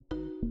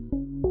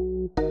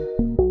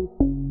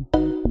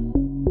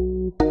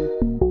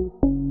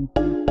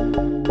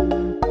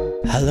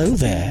Hello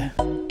there,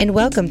 And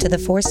welcome to the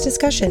Forced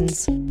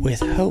Discussions with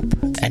Hope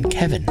and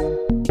Kevin.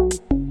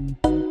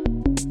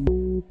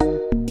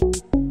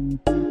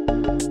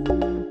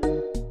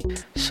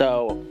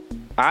 So,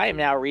 I am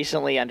now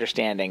recently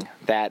understanding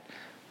that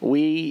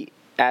we,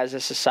 as a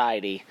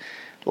society,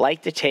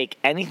 like to take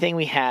anything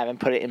we have and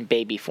put it in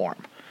baby form.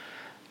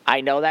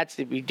 I know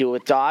we do it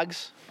with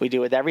dogs, we do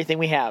it with everything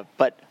we have,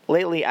 but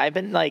lately I've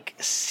been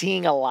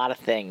seeing a lot of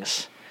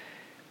things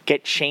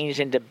get changed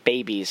into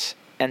babies.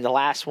 And the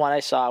last one I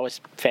saw was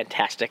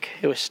fantastic.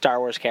 It was Star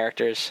Wars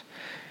characters.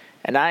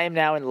 And I am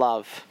now in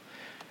love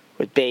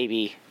with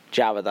baby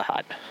Jabba the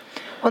Hutt.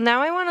 Well,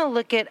 now I want to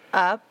look it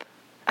up.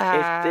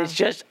 It's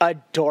just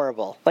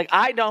adorable.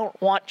 I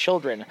don't want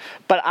children,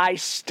 but I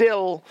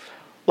still,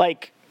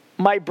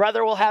 my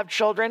brother will have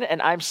children,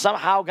 and I'm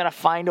somehow going to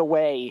find a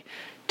way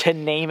to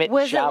name it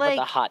Jabba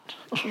the Hutt.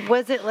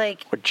 Was it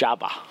Or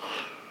Jabba.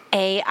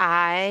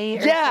 AI?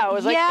 Yeah, it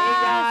was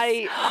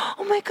AI.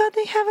 Oh my God,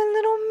 they have a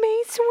little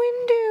Mace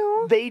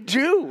Windu. They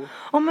do.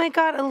 Oh my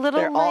God, a little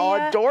They're Leia. all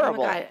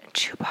adorable. Oh my God,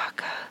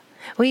 Chewbacca.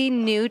 We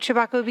knew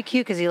Chewbacca would be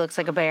cute because he looks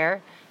like a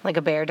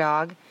bear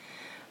dog.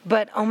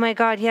 But oh my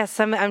God, yes.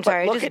 I'm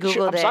sorry, I just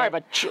Googled it. I'm sorry,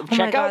 but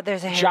check out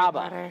there's a Harry Jabba.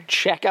 Potter.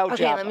 Check out Jabba.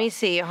 Okay, let me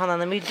see. Hold on,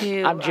 let me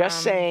do. I'm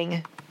just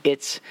saying,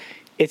 it's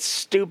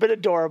stupid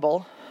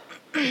adorable.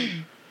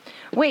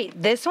 Wait,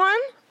 this one?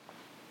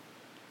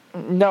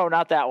 No,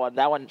 not that one.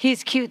 That one.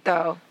 He's cute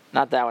though.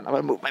 Not that one. I'm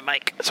going to move my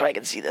mic so I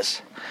can see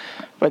this.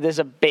 But there's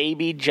a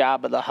baby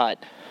Jabba the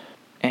Hutt,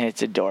 and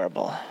it's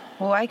adorable.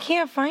 Well, I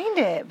can't find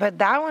it, but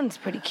that one's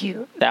pretty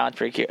cute. That one's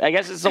pretty cute. I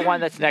guess it's the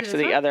one that's next to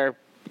the other.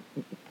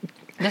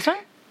 This one?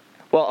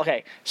 Well,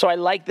 okay. So I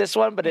like this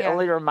one, but it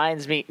only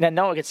reminds me. Now,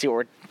 no one can see what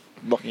we're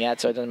looking at,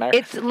 so it doesn't matter.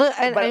 It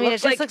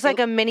just looks like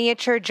a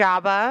miniature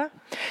Jabba.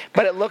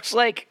 But it looks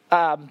like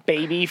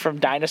Baby from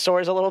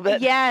Dinosaurs a little bit.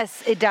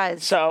 Yes, it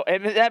does. So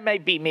and that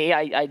might be me.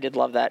 I did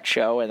love that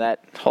show and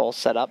that whole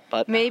setup.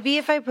 But maybe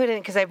if I put in,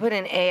 because I put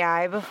in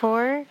AI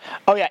before.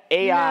 Oh yeah,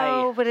 AI.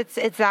 No, but it's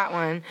that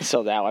one.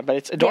 So that one, but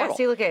it's adorable. Yeah,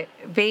 see, look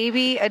at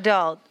baby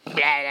adult.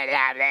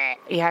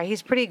 Yeah,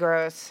 he's pretty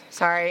gross.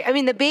 Sorry. I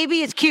mean, the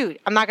baby is cute.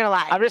 I'm not gonna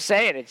lie. I'm just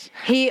saying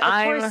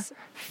I'm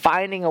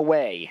finding a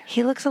way.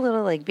 He looks a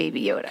little like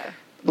Baby Yoda.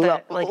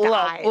 A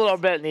little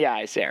bit in the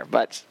eyes there,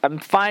 but I'm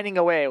finding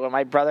a way when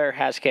my brother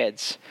has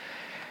kids,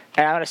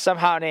 and I'm going to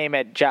somehow name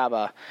it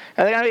Jabba.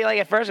 And they're going to be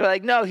at first, they're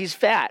no, he's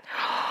fat.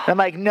 And I'm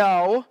like,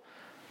 no,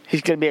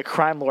 he's going to be a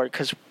crime lord,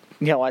 because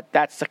you know what?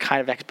 That's the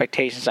kind of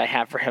expectations I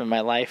have for him in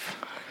my life.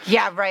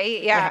 Yeah,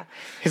 right? Yeah.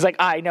 He's like,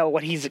 I know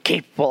what he's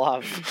capable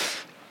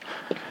of.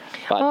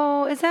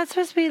 But, is that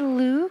supposed to be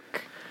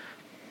Luke?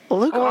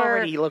 Luke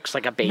already looks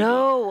like a baby.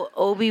 No,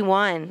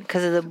 Obi-Wan,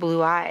 because of the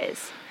blue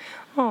eyes.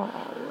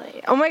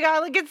 Oh my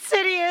God! Look at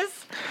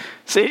Sidious.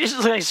 Sidious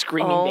looks like a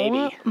screaming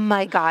baby. Oh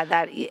my God!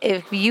 That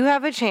if you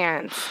have a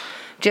chance,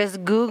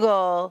 just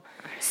Google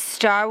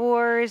Star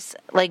Wars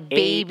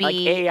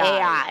baby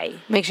AI.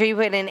 Make sure you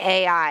put in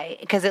AI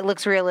because it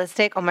looks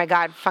realistic. Oh my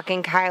God!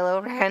 Fucking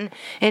Kylo Ren,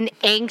 an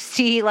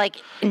angsty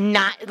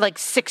not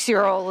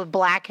 6-year-old with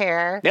black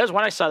hair. There was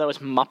one I saw that was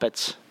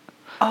Muppets.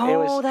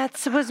 Oh, that's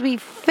supposed to be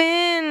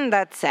Finn.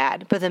 That's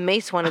sad. But the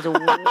Mace one is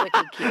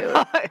wicked cute.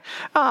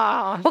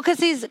 Well, because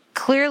he's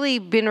clearly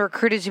been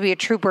recruited to be a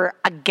trooper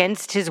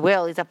against his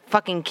will. He's a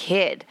fucking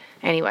kid.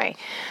 Anyway.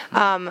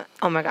 Oh,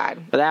 my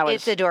God.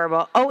 It's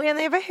adorable. Oh, and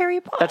they have a Harry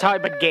Potter. That's how I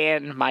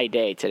began my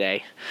day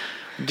today.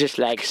 Just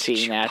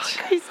seeing that.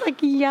 He's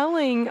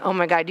yelling. Oh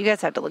my God, you guys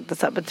have to look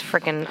this up. It's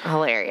freaking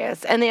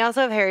hilarious. And they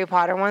also have Harry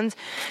Potter ones.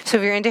 So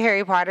if you're into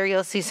Harry Potter,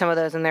 you'll see some of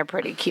those and they're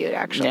pretty cute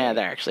actually. Yeah,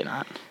 they're actually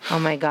not. Oh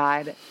my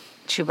God.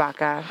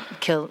 Chewbacca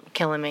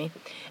killing me.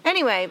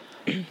 Anyway,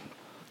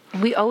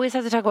 we always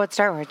have to talk about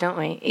Star Wars, don't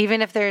we?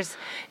 Even if there's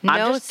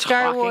no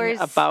Star Wars.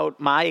 I'm just talking about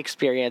my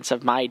experience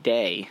of my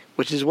day,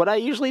 which is what I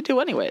usually do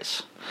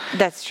anyways.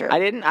 That's true. I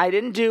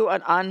didn't do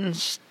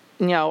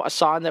a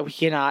song that we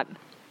cannot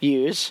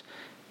use.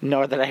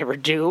 Nor that I ever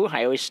do.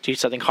 I always do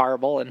something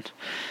horrible, and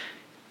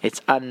it's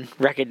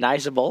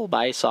unrecognizable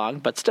by song,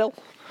 but still.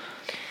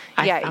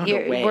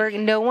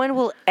 No one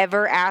will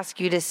ever ask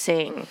you to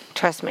sing.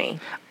 Trust me.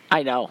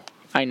 I know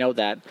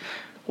that.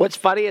 What's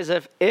funny is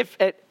if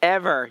it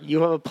ever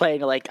you have a play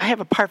and you're like, I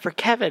have a part for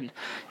Kevin.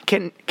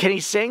 Can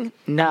he sing?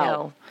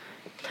 No.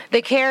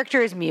 The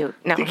character is mute.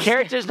 No. The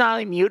character is not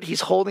only mute,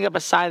 he's holding up a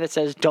sign that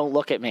says, don't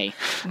look at me.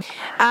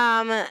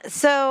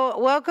 So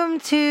welcome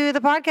to the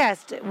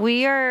podcast.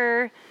 We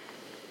are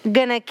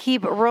going to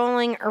keep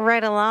rolling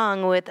right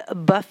along with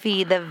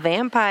Buffy the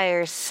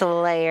Vampire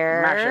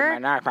Slayer.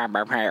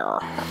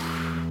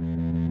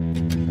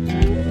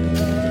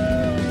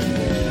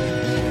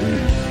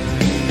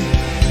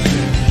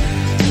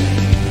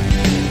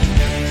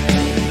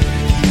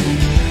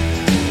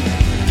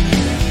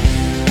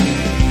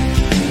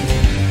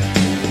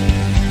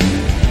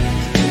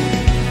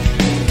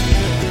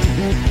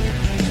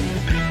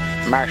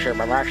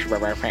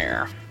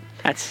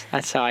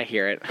 That's how I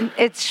hear it.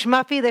 It's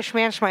Schmuffy the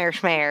Schmanschmeyer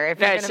Schmayer. If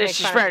you're gonna make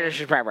fun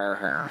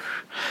of me.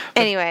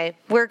 Anyway,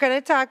 we're going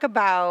to talk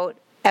about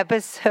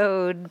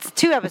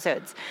two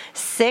episodes,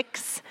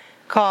 6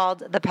 called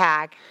The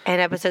Pack and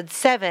episode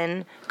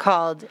 7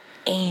 called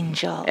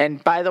Angel.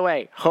 And by the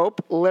way,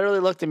 Hope literally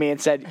looked at me and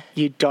said,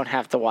 "You don't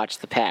have to watch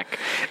The Pack."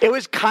 It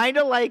was kind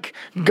of like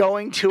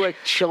going to a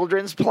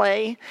children's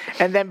play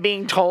and then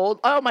being told,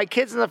 "Oh, my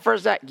kid's in the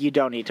first act." You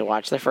don't need to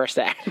watch the first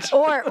act.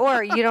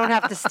 Or you don't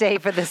have to stay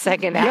for the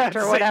second act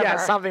or whatever. Yeah,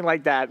 something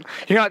like that.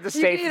 You don't have to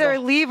stay. You can either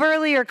leave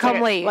early or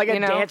come late. Like a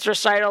dance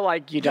recital,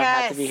 like you don't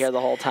have to be here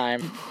the whole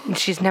time.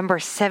 She's number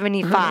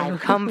 75.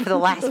 Come for the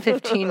last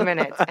 15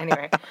 minutes.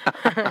 Anyway,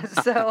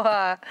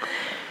 so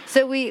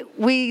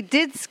we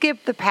did skip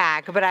The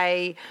Pack, but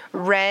I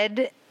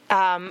read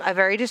a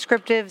very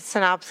descriptive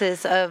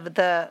synopsis of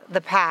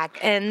the Pack,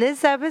 and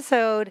this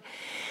episode,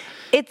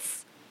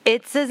 it's a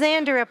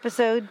Xander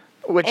episode.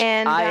 Which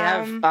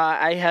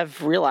I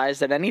have realized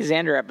that any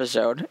Xander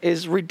episode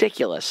is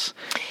ridiculous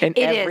in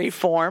every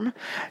form.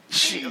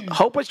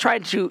 Hope was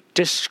trying to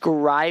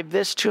describe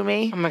this to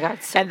me. Oh my God!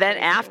 And then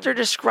after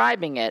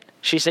describing it,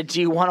 she said, "Do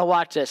you want to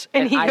watch this?"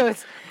 And he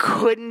goes,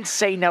 "Couldn't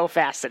say no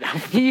fast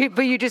enough."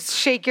 But you just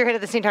shake your head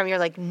at the same time. You're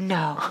like,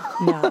 no,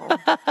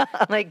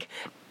 like.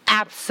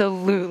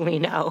 Absolutely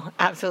no.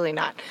 Absolutely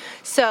not.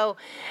 So,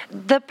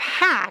 The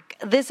Pack,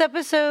 this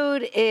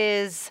episode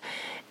is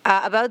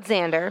about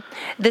Xander.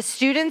 The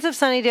students of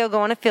Sunnydale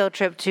go on a field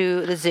trip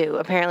to the zoo.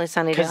 Apparently,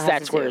 Sunnydale has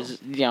that's a zoo.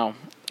 where,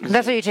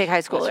 that's where you take high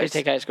schoolers. That's where you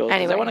take high schoolers.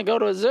 Anyway. I want to go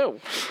to a zoo.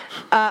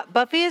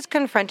 Buffy is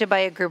confronted by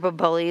a group of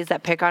bullies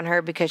that pick on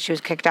her because she was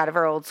kicked out of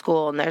her old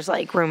school, and there's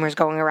like rumors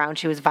going around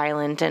she was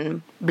violent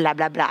and blah,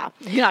 blah, blah.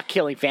 You're not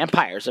killing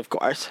vampires, of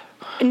course.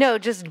 No,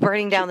 just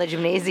burning down the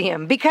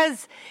gymnasium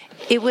because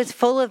it was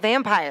full of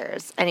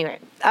vampires. Anyway,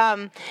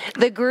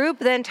 the group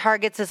then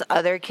targets this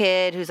other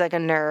kid who's like a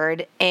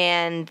nerd,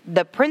 and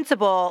the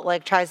principal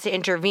like tries to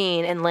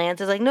intervene, and Lance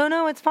is like,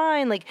 no, it's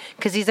fine, like,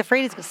 because he's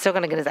afraid he's still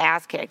gonna get his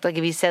ass kicked. Like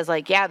if he says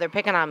like, yeah, they're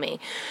picking on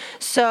me,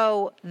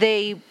 so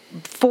they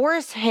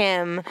force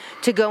him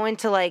to go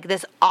into like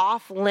this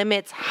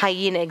off-limits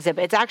hyena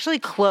exhibit. It's actually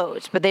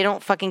closed, but they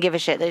don't fucking give a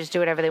shit. They just do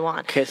whatever they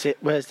want. Because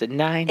it was the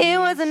 90s. It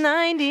was the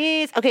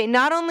 90s. Okay,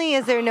 not only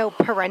is there no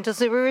parental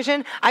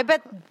supervision, I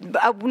bet,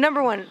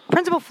 number one,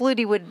 Principal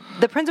Flutie would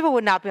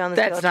not be on this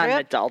field trip. That's not an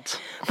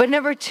adult. But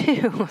number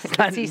two,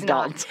 he's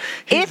not.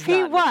 If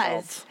he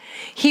was,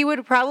 he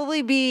would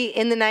probably be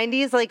in the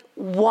 90s like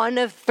one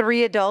of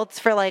 3 adults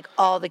for like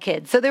all the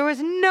kids. So there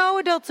was no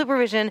adult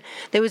supervision.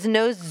 There was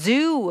no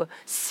zoo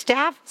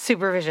staff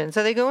supervision.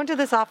 So they go into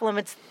this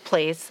off-limits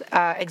place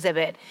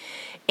exhibit,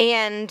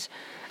 and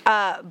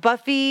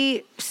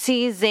Buffy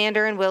sees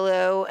Xander and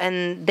Willow,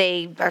 and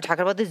they are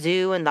talking about the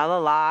zoo and la la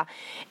la.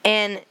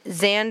 And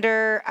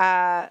Xander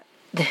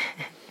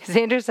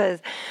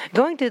says,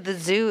 going to the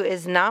zoo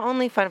is not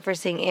only fun for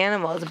seeing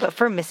animals, but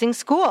for missing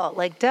school.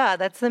 Like, duh,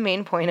 that's the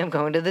main point of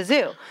going to the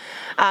zoo.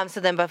 So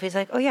then Buffy's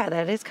like, oh yeah,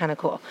 that is kind of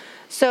cool.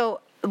 So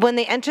when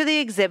they enter the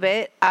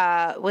exhibit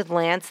with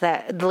Lance,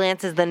 that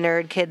Lance is the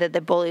nerd kid that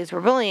the bullies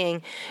were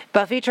bullying,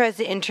 Buffy tries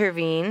to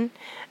intervene,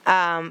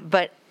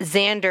 but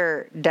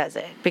Xander does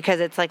it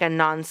because it's like a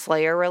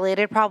non-Slayer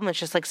related problem. It's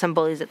just like some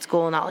bullies at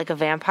school, not like a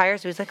vampire.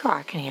 So he's like, oh,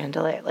 I can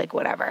handle it, like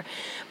whatever.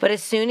 But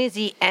as soon as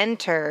he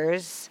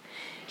enters,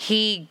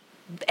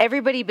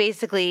 everybody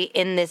basically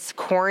in this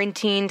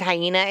quarantined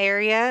hyena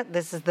area,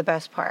 this is the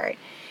best part.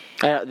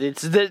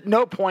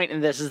 No point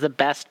in this is the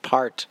best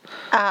part.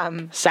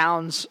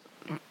 Sounds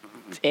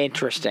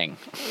interesting.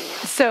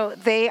 So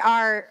they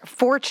are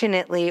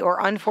fortunately or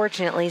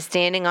unfortunately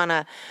standing on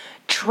a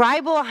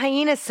tribal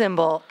hyena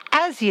symbol,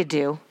 as you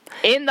do.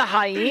 In the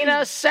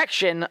hyena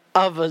section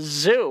of a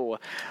zoo.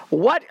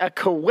 What a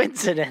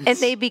coincidence. And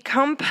they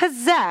become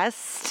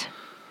possessed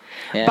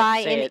by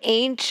an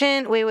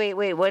ancient... Wait.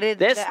 What did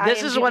this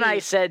is when I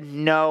said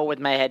no with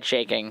my head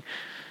shaking.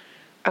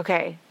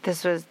 Okay,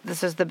 this was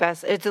the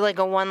best. It's like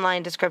a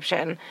one-line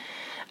description.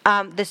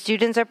 The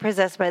students are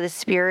possessed by the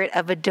spirit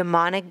of a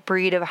demonic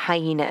breed of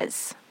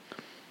hyenas.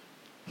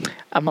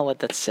 I'm gonna let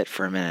that sit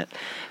for a minute.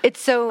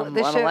 I'm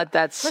gonna let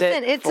that sit.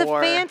 Listen, it's a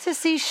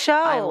fantasy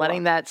show. I'm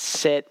letting that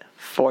sit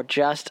for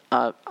just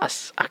a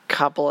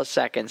couple of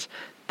seconds.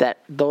 That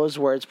those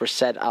words were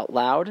said out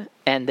loud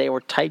and they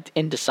were typed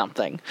into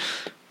something.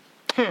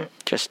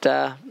 Just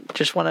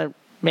want to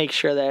make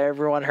sure that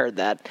everyone heard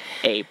that.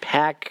 A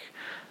pack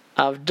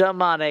of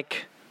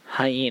demonic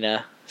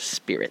hyena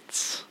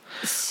spirits.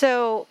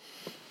 So,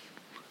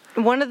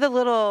 one of the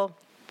little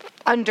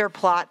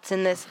underplots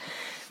in this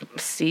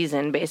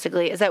season,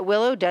 basically, is that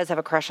Willow does have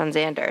a crush on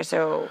Xander.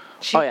 So,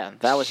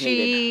 that was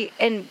needed.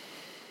 And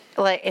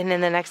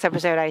in the next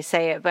episode I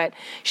say it, but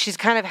she's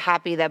kind of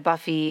happy that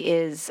Buffy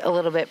is a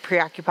little bit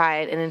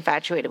preoccupied and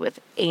infatuated with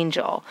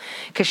Angel,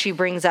 because she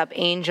brings up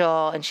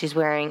Angel and she's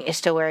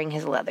still wearing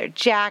his leather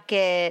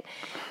jacket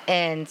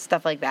and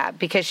stuff like that,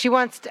 because she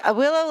wants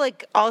Willow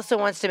also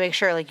wants to make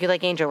sure you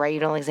like Angel, right? You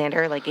don't like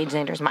Xander,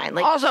 Xander's mine.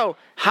 Also,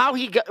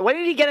 when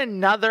did he get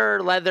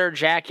another leather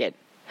jacket?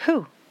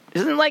 Who?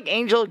 Isn't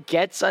Angel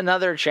gets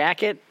another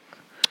jacket?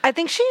 I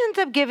think she ends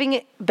up giving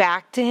it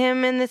back to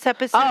him in this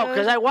episode. Oh,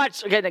 because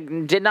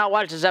did not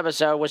watch this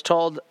episode, was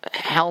told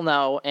hell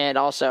no, and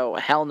also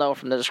hell no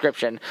from the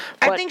description.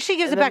 I think she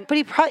gives it back, but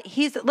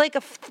he's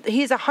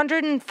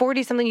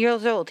 140 something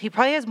years old. He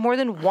probably has more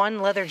than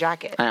one leather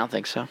jacket. I don't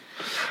think so.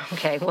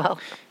 Okay, well.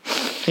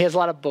 He has a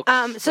lot of books.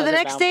 So the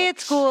next day at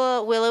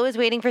school, Willow is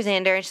waiting for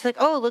Xander, and she's like,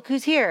 oh, look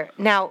who's here.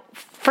 Now,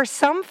 for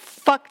some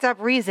fucked up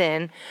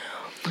reason,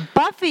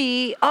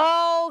 Buffy,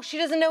 she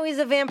doesn't know he's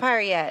a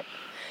vampire yet.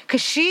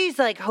 Because she's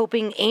like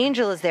hoping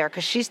Angel is there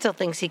because she still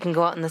thinks he can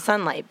go out in the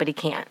sunlight, but he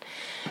can't.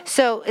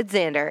 So it's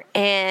Xander.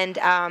 And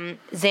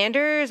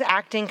Xander's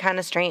acting kind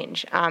of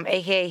strange.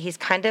 AKA, he's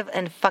kind of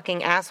a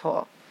fucking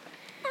asshole.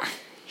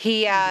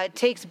 He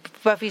takes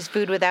Buffy's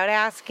food without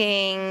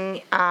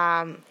asking.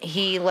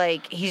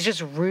 He's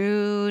just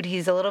rude.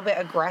 He's a little bit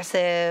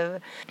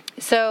aggressive.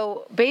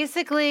 So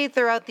basically,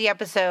 throughout the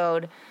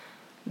episode,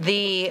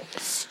 the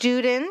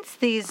students,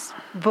 these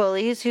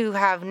bullies who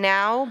have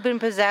now been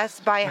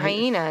possessed by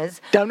hyenas,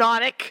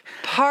 demonic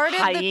part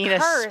of the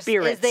curse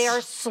spirits. is they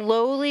are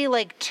slowly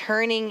like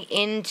turning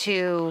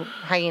into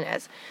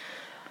hyenas.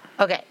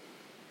 Okay.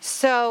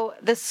 So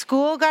the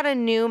school got a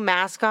new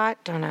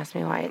mascot. Don't ask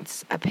me why.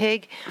 It's a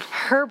pig.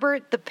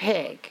 Herbert the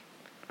pig.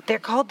 They're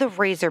called the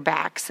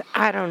Razorbacks.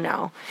 I don't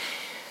know.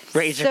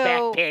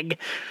 Razorback pig.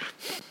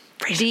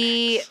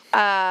 The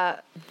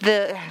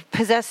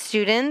possessed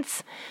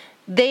students,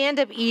 they end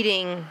up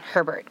eating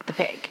Herbert the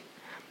pig.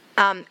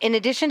 In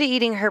addition to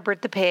eating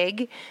Herbert the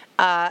pig,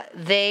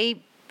 they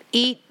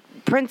eat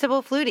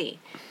Principal Flutie.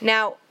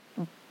 Now,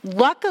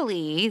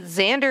 luckily,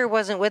 Xander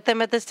wasn't with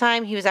them at this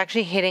time. He was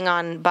actually hitting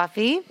on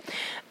Buffy.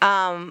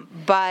 The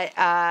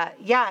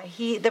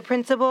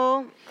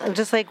principal,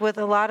 just like with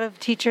a lot of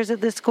teachers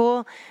at this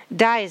school,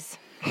 dies.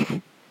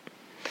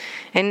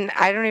 And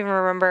I don't even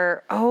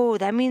remember. Oh,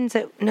 that means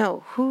that,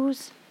 no,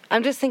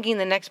 I'm just thinking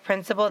the next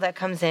principal that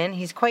comes in,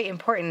 he's quite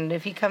important.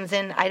 If he comes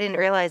in, I didn't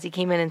realize he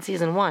came in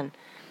season 1.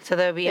 So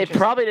that would be interesting. It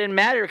probably didn't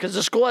matter because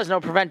the school has no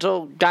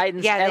parental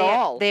guidance at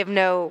all. They have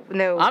no.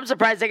 I'm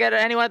surprised they got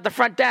anyone at the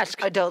front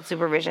desk. Adult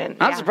supervision.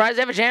 I'm surprised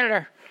they have a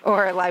janitor.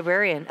 Or a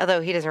librarian,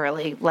 although he doesn't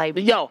really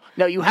No,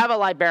 you have a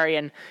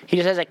librarian. He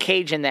just has a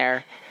cage in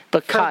there.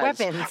 Because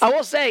for weapons. I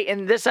will say,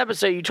 in this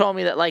episode, you told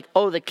me that,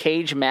 the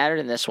cage mattered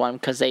in this one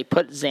because they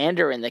put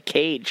Xander in the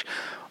cage.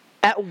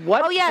 At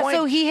what point?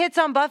 So he hits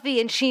on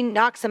Buffy and she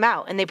knocks him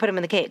out and they put him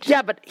in the cage.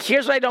 Yeah, but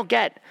here's what I don't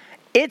get.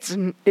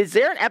 Is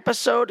there an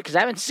episode, because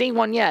I haven't seen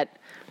one yet,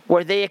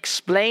 where they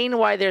explain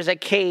why there's a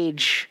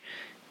cage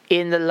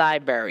in the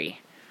library?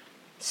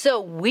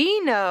 So we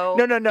know...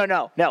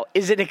 No.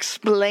 Is it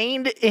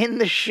explained in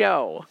the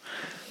show?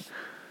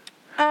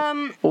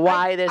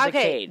 Why there's a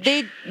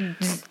cage?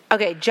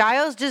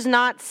 Giles does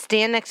not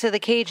stand next to the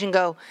cage and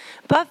go,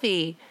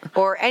 Buffy,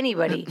 or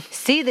anybody,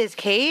 see this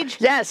cage?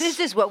 Yes. This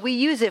is what we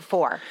use it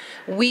for.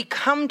 We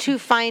come to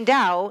find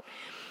out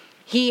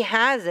he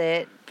has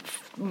it.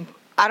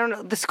 I don't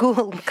know, the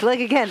school,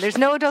 there's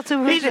no adult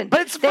supervision.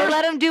 They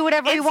let him do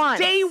whatever he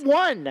wants. Day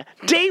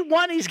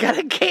one, he's got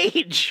a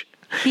cage.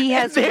 He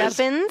has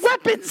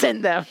weapons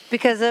in them.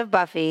 Because of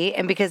Buffy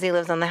and because he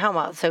lives on the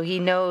Hellmouth. So he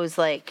knows,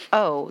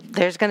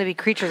 there's going to be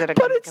creatures that are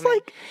going to come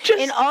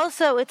in. And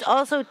also, it's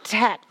also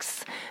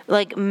texts,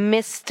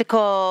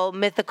 mystical,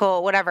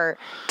 mythical, whatever,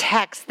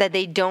 texts that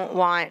they don't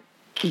want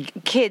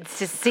kids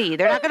to see.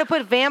 They're not going to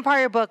put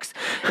vampire books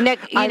I'm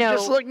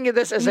just looking at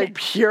this as a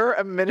pure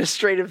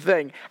administrative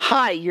thing.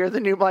 Hi, you're the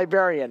new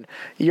librarian.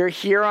 You're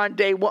here on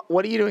day one.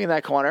 What are you doing in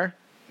that corner?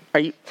 Are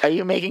you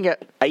putting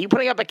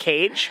up a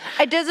cage?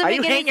 It doesn't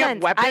make any sense. Are you hanging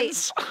up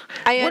weapons?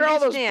 I what understand. are all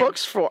those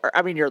books for?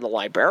 I mean, you're the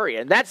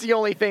librarian. That's the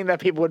only thing that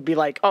people would be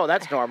like, oh,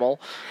 that's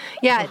normal.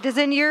 Yeah,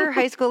 doesn't your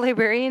high school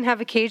librarian have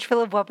a cage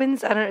full of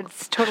weapons? I don't know,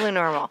 it's totally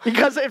normal.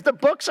 Because if the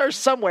books are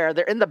somewhere,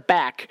 they're in the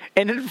back,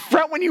 and in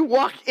front when you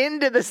walk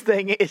into this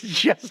thing, it's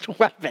just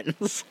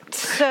weapons.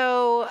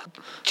 So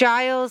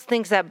Giles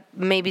thinks that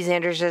maybe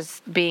Xander's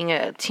just being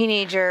a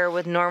teenager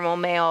with normal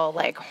male,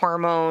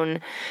 hormone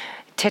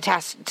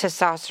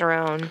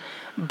testosterone,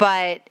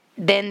 but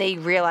then they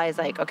realize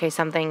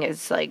something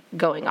is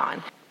going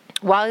on.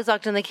 While he's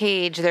locked in the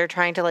cage, they're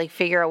trying to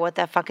figure out what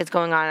the fuck is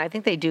going on. I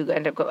think they do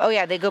end up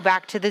they go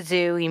back to the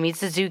zoo. He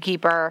meets the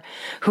zookeeper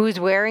who's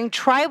wearing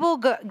tribal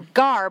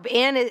garb,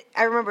 and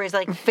I remember his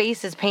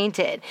face is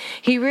painted.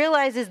 He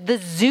realizes the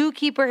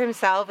zookeeper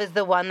himself is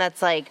the one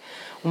that's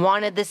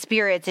wanted the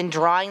spirits and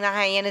drawing the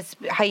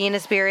hyena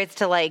spirits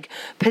to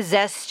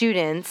possess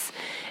students,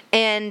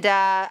 and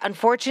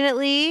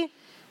unfortunately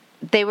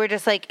they were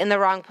just in the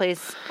wrong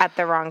place at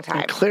the wrong time.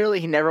 And clearly,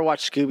 he never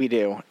watched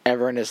Scooby-Doo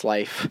ever in his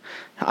life,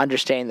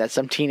 understanding that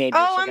some teenagers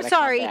are going to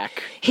come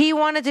back. He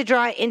wanted to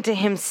draw it into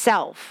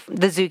himself,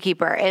 the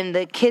zookeeper, and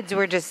the kids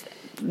were just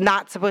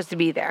not supposed to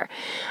be there.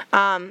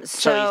 So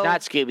he's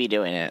not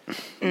Scooby-Dooing it.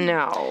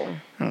 No.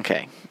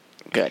 Okay,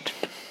 good.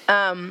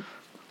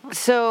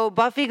 So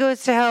Buffy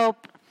goes to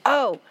help.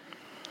 The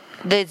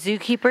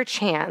zookeeper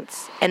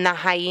chants, and the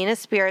hyena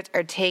spirits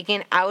are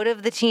taken out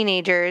of the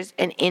teenagers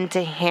and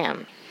into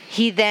him.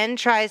 He then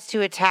tries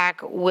to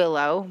attack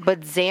Willow,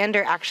 but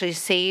Xander actually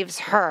saves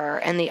her,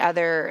 and the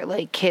other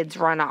kids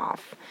run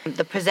off.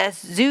 The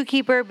possessed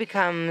zookeeper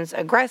becomes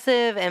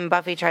aggressive, and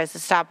Buffy tries to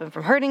stop him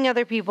from hurting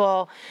other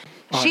people.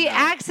 She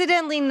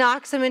accidentally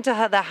knocks him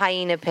into the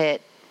hyena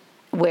pit,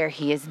 where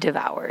he is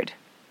devoured.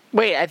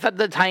 Wait, I thought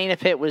the hyena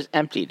pit was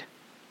emptied.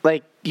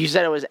 Like, you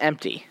said it was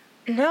empty.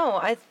 No,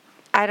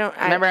 I don't.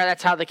 Remember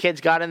that's how the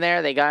kids got in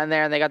there? They got in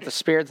there and they got the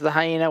spirits of the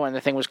hyena when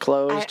the thing was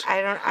closed.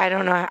 I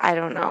don't know. I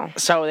don't know.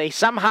 So they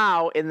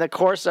somehow, in the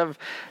course of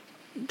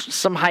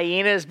some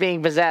hyenas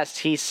being possessed,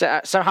 he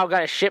somehow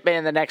got a shipment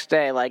in the next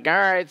day. Like, all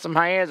right, some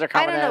hyenas are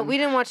coming in. I don't know. We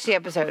didn't watch the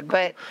episode,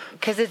 but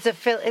because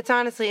it's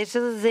honestly, it's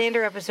just a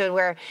Xander episode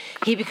where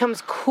he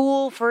becomes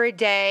cool for a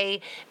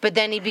day, but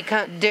then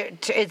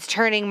it's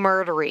turning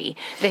murdery.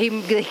 They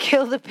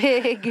kill the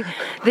pig,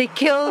 they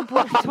kill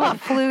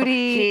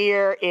Flutie.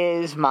 Here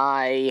is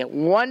my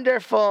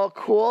wonderful,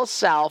 cool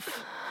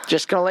self.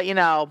 Just gonna let you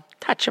know.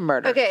 Touch of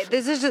murder. Okay,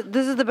 this is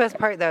the best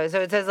part though. So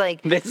it says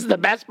this is the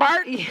best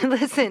part.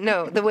 Listen,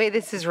 no, the way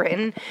this is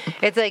written,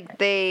 it's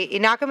they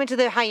knock him into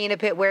the hyena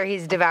pit where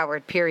he's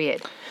devoured.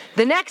 Period.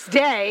 The next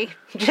day,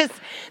 just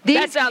these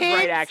that sounds kids,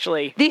 right.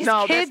 Actually, these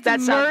kids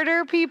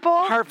murder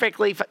people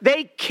perfectly.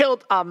 They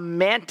killed a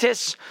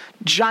mantis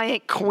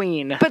giant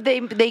queen, but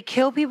they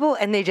kill people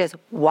and they just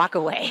walk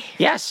away.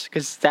 Yes,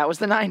 because that was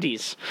the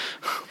 90s.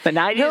 The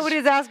 90s.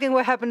 Nobody's asking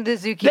what happened to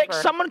the zookeeper.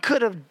 Someone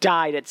could have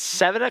died at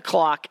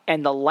 7:00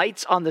 and the lights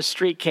on the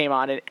street came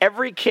on, and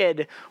every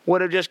kid would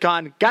have just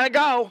gone, gotta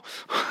go.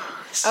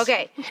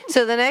 Okay,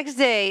 so the next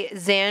day,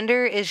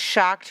 Xander is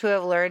shocked to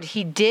have learned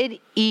he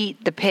did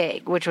eat the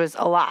pig, which was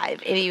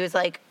alive, and he was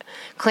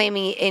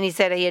claiming, and he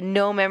said he had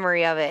no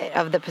memory of it,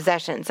 of the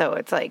possession, so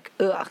it's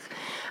ugh.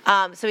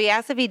 So he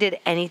asked if he did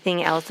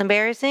anything else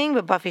embarrassing,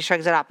 but Buffy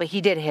shrugs it off, but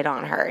he did hit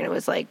on her, and it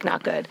was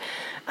not good.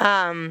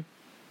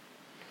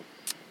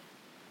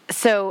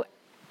 So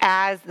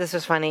this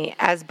was funny,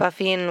 as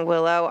Buffy and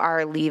Willow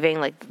are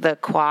leaving the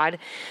quad,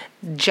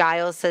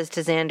 Giles says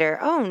to Xander,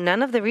 "Oh,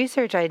 none of the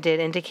research I did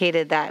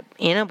indicated that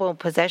animal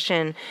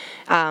possession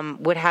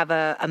would have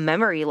a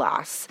memory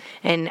loss."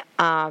 And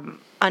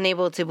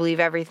unable to believe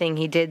everything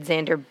he did,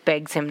 Xander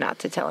begs him not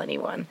to tell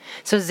anyone.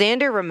 So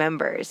Xander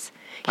remembers.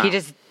 Wow. He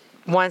just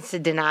wants to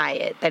deny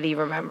it, that he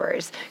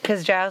remembers.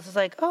 Because Giles was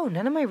like, "Oh,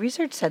 none of my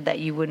research said that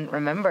you wouldn't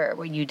remember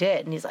what you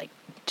did." And he's like,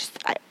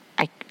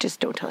 I just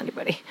don't tell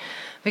anybody.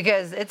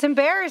 Because it's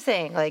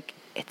embarrassing.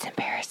 It's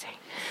embarrassing.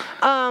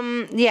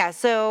 Yeah,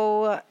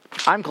 so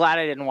I'm glad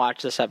I didn't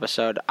watch this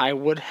episode. I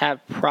would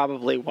have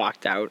probably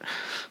walked out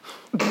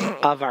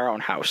of our own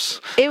house.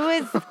 It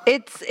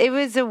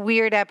was a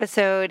weird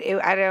episode.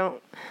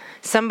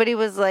 Somebody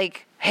was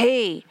like,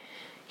 "Hey,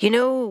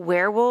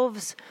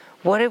 werewolves?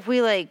 What if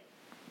we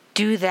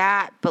do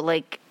that,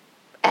 but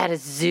at a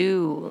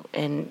zoo?"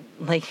 And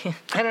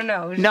I don't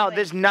know. No,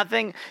 there's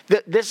nothing.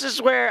 This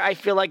is where I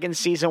feel like in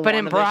season but 1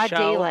 in of the broad show,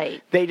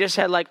 daylight, they just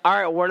had all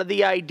right, what are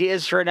the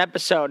ideas for an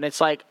episode? And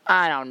it's I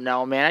don't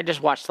know, man. I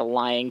just watched The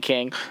Lion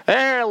King.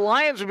 Hey,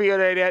 lions would be a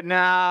good idea.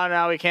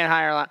 No, we can't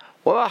hire lions.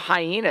 What about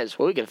hyenas?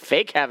 Well, we could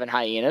fake having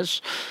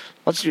hyenas.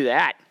 Let's do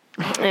that.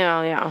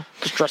 Yeah.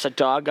 Just dress a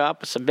dog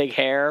up with some big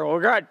hair. Oh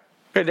God,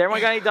 did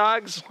everyone got any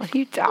dogs? What are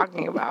you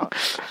talking about?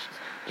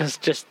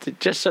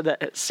 Just so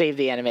that save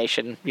the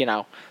animation,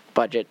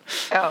 budget.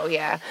 Oh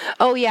yeah.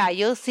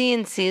 You'll see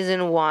in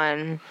season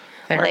 1,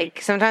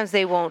 sometimes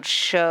they won't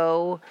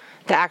show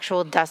the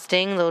actual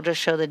dusting; they'll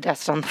just show the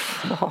dust on the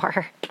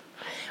floor.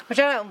 Which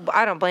I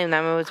don't blame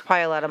them. It was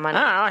probably a lot of money.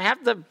 I don't know.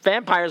 Half the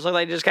vampires look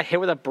like they just got hit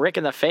with a brick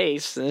in the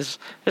face. And just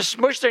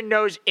smush their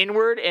nose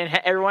inward,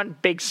 and everyone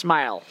big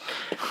smile.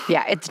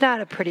 Yeah, it's not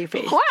a pretty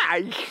face.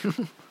 Why?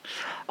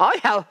 I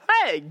have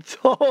legs.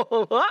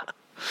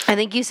 I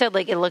think you said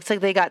it looks like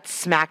they got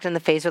smacked in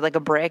the face with a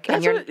brick,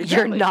 and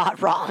you're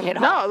not wrong at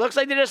all. No, it looks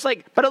like they just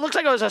but it looks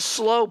like it was a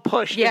slow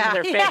push into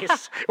their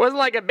face. It wasn't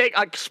like a big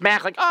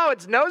smack,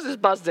 its nose is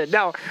busted.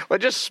 No, we'll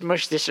just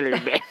smush this a little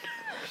bit.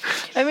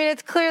 I mean,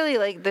 it's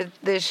clearly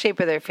the shape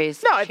of their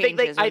face. No, I think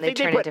they put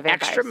into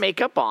extra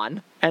makeup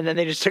on, and then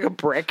they just took a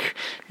brick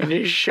and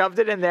just shoved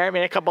it in there and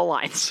made a couple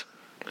lines.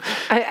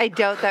 I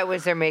doubt that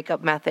was their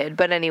makeup method,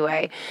 but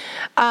anyway.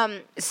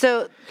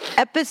 So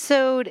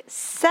episode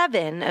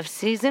 7 of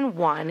season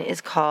 1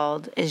 is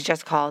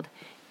just called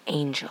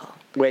Angel,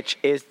 which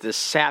is the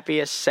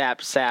sappiest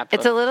sap.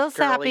 It's a little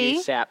sappy.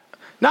 Sap.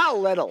 Not a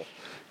little.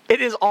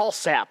 It is all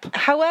sap.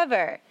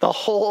 However, the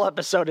whole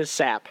episode is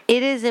sap.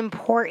 It is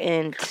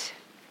important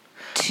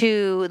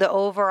to the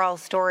overall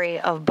story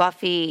of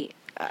Buffy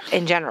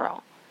in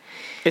general.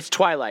 It's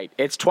Twilight.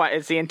 It's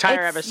the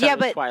entire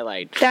episode is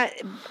Twilight.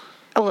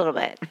 A little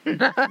bit.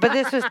 But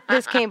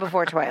this came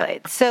before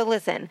Twilight. So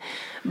listen,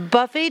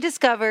 Buffy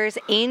discovers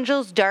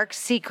Angel's dark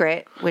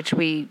secret, which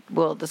we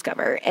will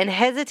discover, and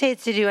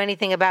hesitates to do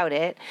anything about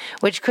it,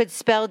 which could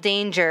spell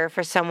danger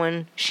for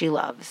someone she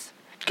loves.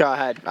 Go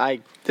ahead.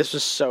 This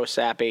was so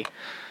sappy.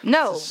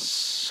 No.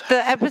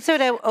 The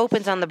episode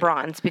opens on the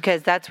Bronze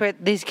because that's where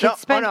these kids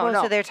spend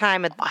most of their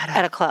time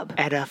at a club.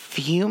 At a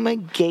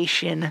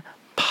fumigation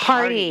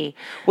Party.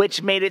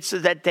 Which made it so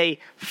that they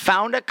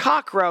found a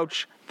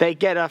cockroach, they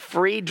get a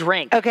free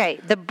drink. Okay,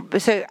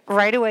 so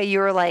right away you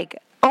were like,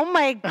 oh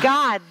my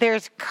God,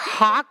 there's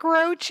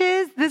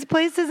cockroaches? This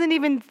place isn't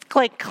even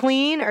like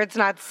clean or it's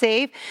not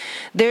safe.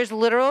 There's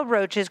literal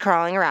roaches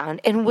crawling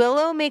around. And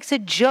Willow makes a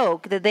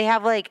joke that they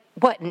have like,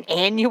 an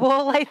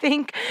annual, I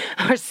think,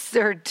 or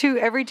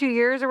every 2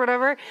 years or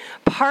whatever,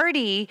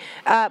 party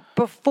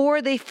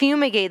before they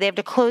fumigate. They have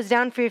to close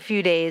down for a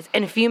few days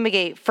and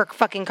fumigate for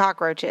fucking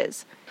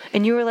cockroaches.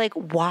 And you were like,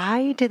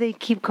 why do they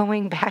keep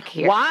going back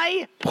here?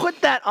 Why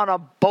put that on a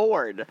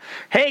board?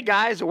 Hey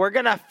guys, we're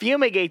going to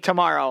fumigate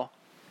tomorrow.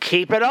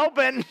 Keep it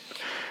open.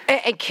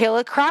 And kill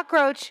a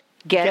cockroach.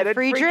 Get a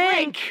free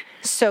drink.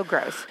 So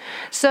gross.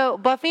 So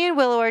Buffy and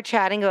Willow are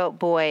chatting about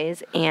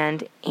boys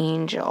and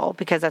Angel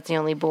because that's the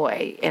only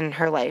boy in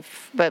her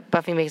life. But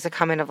Buffy makes a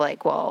comment of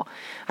like, well,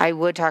 I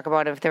would talk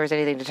about him if there was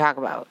anything to talk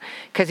about.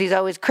 Because he's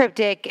always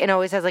cryptic and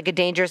always has like a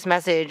dangerous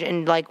message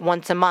and like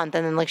once a month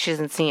and then like she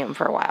doesn't see him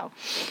for a while.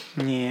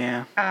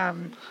 Yeah.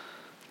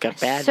 Got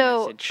bad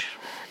message.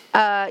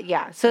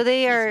 Yeah. So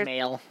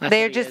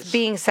they're just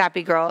being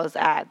sappy girls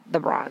at the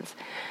Bronze.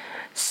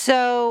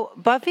 So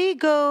Buffy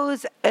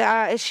goes,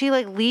 is she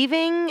like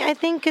leaving, I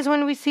think, is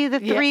when we see the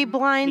three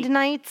blind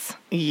knights?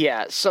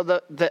 Yeah, so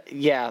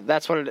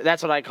that's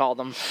what I call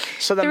them.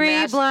 So the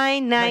three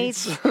blind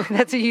knights.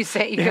 That's what you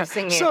say. You're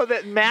singing. So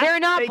that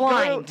they're not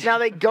blind. Now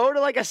they go to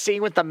like a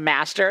scene with the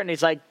master, and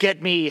he's like,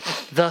 "Get me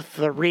the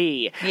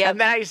three." Yep. And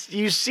then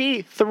you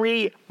see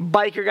three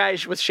biker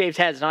guys with shaved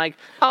heads, and I'm like,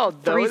 "Oh,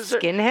 those three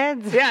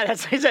skinheads." Yeah,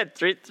 that's what he said.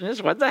 Three.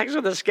 What the heck's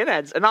with the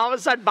skinheads? And all of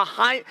a sudden,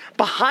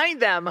 behind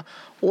them,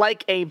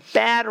 like a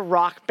bad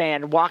rock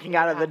band walking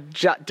out of the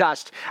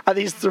dust, are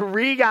these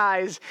three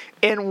guys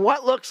in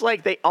what looks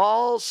like they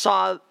all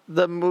saw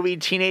the movie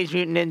Teenage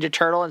Mutant Ninja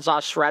Turtle and saw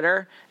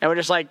Shredder, and we're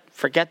just like,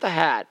 forget the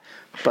hat,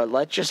 but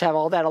let's just have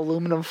all that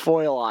aluminum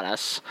foil on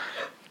us,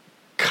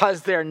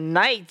 because they're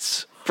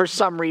knights for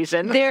some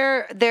reason.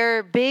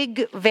 They're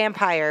big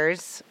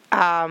vampires,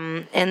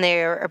 and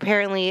they're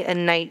apparently a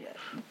knight.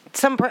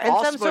 Some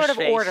sort of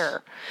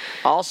order.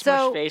 All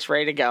smush face,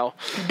 ready to go.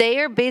 They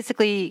are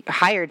basically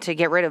hired to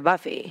get rid of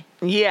Buffy.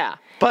 Yeah.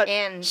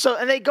 And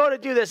they go to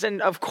do this,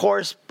 and of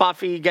course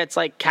Buffy gets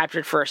like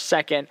captured for a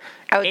second.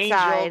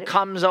 Outside. Angel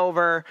comes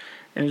over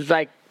and is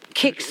like,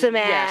 kicks some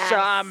ass. Yes,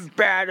 I'm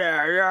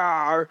better.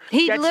 Yeah.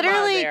 He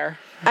literally,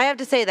 I have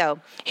to say though,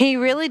 he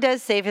really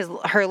does save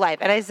her life.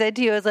 And I said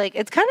to you, I was like,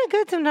 it's kind of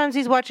good sometimes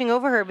he's watching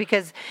over her,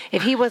 because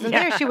if he wasn't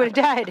there, she would have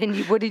died.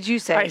 And what did you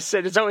say? I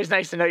said, it's always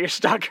nice to know your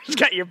stalker's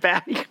got your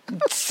back.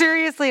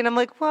 Seriously. And I'm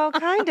like, well,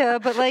 kind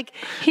of, but like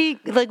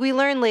we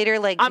learn later,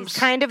 like he's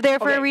kind of there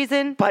for a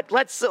reason. But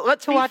let's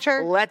watch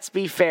her. Let's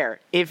be fair.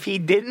 If he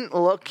didn't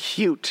look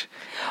cute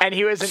and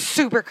he was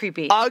super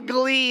creepy,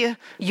 ugly,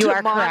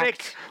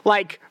 demonic,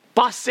 like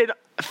busted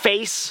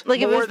face, like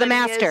it was the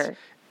master.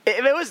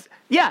 If it was,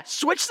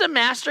 switch the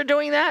master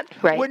doing that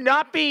would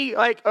not be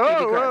like,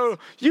 oh,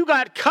 you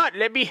got cut.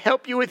 Let me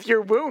help you with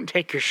your wound.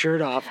 Take your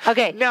shirt off.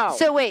 Okay. No.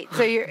 So wait.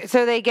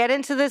 So they get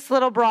into this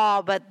little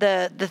brawl, but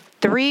the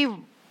three.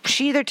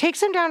 She either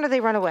takes them down or they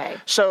run away.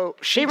 So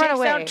she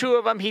takes down two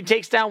of them. He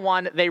takes down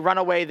one. They run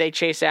away. They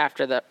chase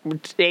after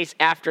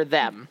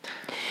them.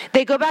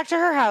 They go back to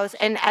her house,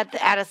 and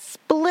at a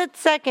split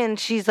second,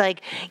 she's like,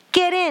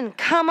 "Get in,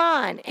 come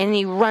on!" And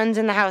he runs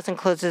in the house and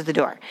closes the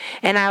door.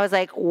 And I was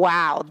like,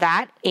 "Wow,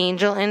 that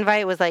angel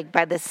invite was like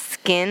by the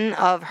skin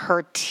of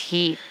her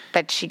teeth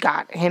that she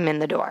got him in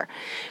the door."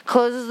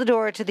 Closes the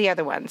door to the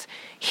other ones.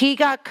 He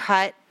got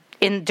cut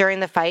during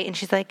the fight, and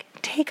she's like,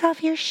 "Take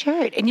off your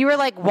shirt." And you were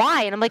like,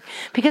 "Why?" And I'm like,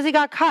 "Because he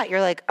got cut." You're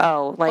like,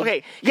 "Oh, like,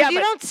 okay, yeah." You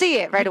don't see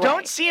it right away. You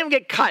don't see him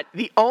get cut.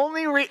 The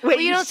only way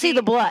you don't see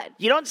the blood.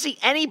 You don't see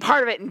any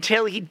part of it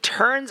until he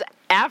turns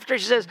after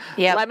she says,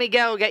 "Let me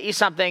go get you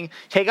something.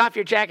 Take off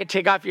your jacket.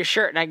 Take off your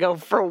shirt." And I go,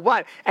 "For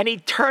what?" And he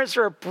turns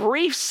for a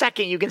brief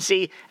second. You can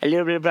see a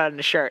little bit of blood in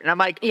the shirt, and I'm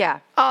like, "Yeah,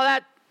 oh,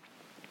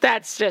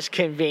 that's just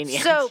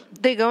convenient." So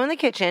they go in the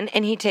kitchen,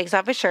 and he takes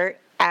off his shirt,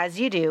 as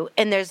you do,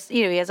 and there's,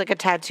 he has like a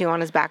tattoo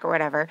on his back or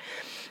whatever.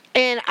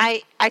 And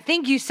I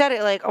think you said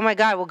it like, oh my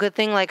God, well, good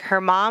thing like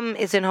her mom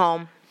isn't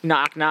home.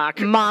 Knock, knock.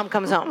 Mom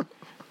comes home.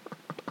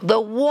 The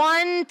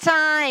one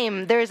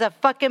time there's a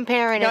fucking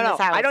parent in this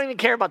house. I don't even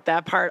care about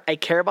that part. I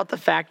care about the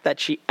fact that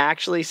she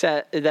actually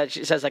says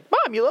like,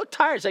 "Mom, you look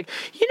tired." It's like,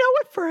 you know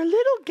what? For a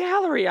little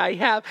gallery I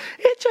have,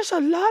 it's just a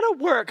lot of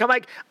work. I'm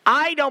like,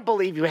 I don't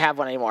believe you have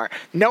one anymore.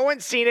 No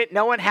one's seen it.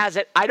 No one has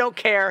it. I don't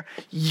care.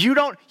 You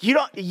don't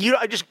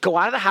just go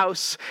out of the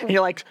house and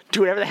you're like,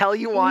 do whatever the hell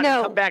you want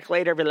and come back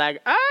later and be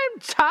like, I'm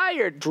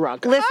tired,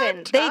 drunk. Listen,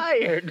 I'm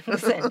tired.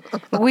 Listen,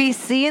 we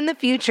see in the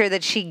future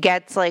that she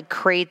gets like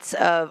crates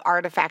of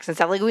artifacts and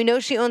stuff. Like, we know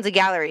she owns a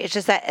gallery. It's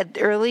just that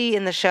early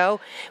in the show,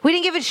 we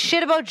didn't give a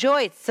shit about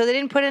Joyce, so they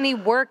didn't put any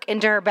work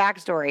into her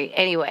backstory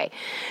anyway.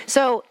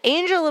 So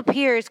Angel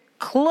appears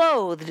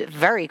clothed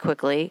very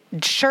quickly,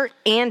 shirt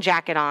and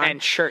jacket on.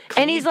 And shirt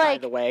clean, and he's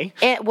like, by the way.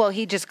 Well,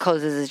 he just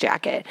closes his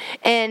jacket.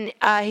 And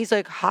he's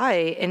like,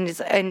 hi.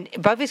 And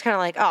Buffy's kind of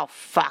like, oh,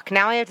 fuck.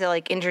 Now I have to,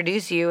 like,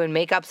 introduce you and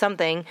make up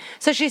something.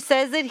 So she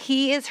says that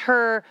he is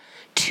her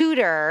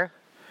tutor,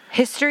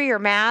 history or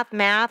math,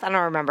 I don't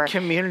remember.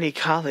 Community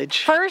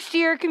college. First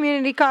year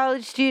community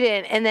college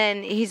student. And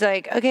then he's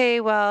like, okay,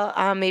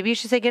 well, maybe you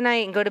should say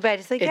goodnight and go to bed.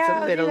 He's like, It's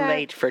yeah, a little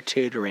late for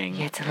tutoring.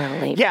 Yeah, it's a little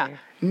late. Yeah,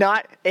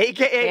 not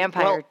AKA.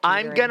 Vampire well,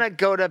 I'm tutoring. gonna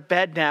go to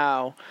bed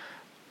now.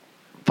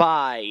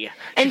 Bye.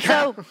 And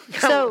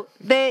so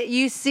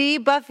you see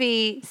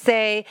Buffy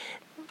say,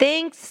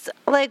 thanks,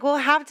 like, we'll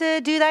have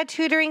to do that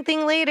tutoring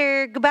thing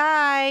later,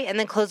 goodbye, and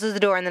then closes the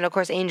door, and then, of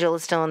course, Angel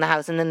is still in the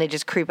house, and then they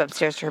just creep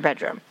upstairs to her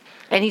bedroom,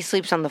 and he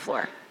sleeps on the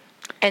floor.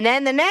 And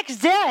then the next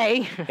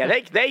day... Yeah,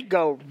 they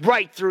go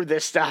right through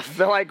this stuff.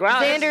 They're like,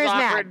 well, this is Xander's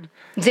awkward.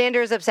 mad.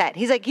 Xander's upset.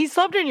 He's like, he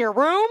slept in your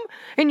room?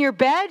 In your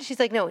bed? She's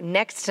like, no,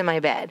 next to my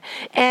bed.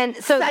 And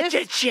so Such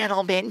a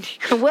gentleman.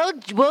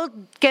 We'll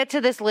get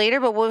to this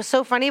later, but what was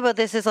so funny about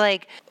this is,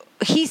 like,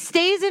 he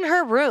stays in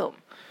her room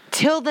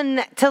till the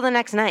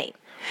next night.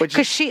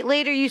 Because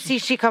later you see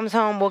she comes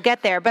home. We'll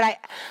get there. But I,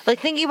 like,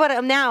 thinking about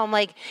it now, I'm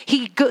like,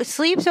 he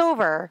sleeps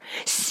over,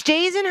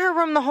 stays in her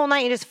room the whole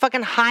night, and just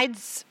fucking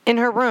hides in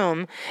her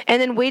room,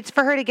 and then waits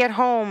for her to get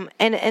home,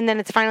 and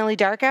then it's finally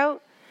dark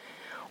out.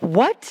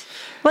 What?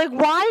 Like,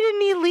 why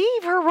didn't he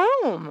leave her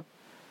room?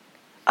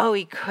 Oh,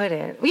 he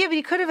couldn't. Yeah, but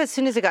he could have as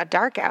soon as it got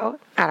dark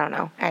out. I don't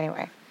know.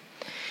 Anyway.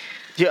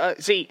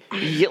 See,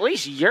 at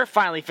least you're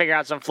finally figuring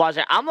out some flaws.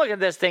 I'm looking at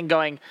this thing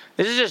going,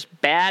 this is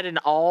just bad in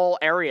all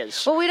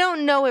areas. Well, we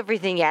don't know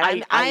everything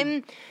yet.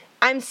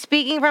 I'm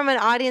speaking from an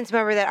audience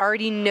member that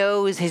already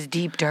knows his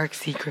deep, dark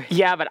secret.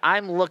 Yeah, but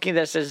I'm looking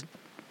at this as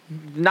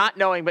not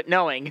knowing but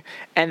knowing,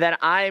 and then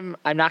I'm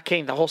not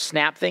kidding. The whole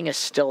snap thing is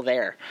still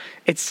there.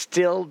 It's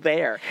still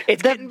there.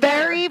 It's the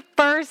very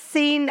first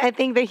scene I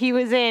think that he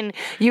was in.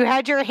 You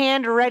had your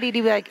hand ready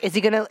to be like, is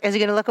he gonna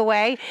look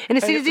away? And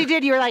as soon as he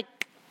did, you were like,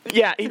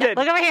 yeah, he did.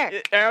 Look over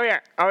here.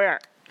 Over here.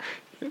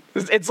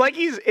 It's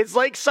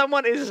like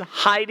someone is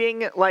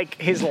hiding like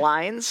his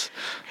lines,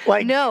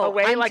 like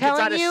away, I'm like it's on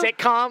a telling you,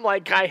 sitcom.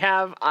 Like I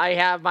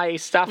have my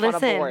stuff on a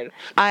board.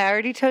 I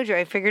already told you.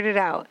 I figured it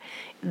out.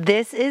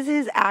 This is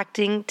his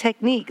acting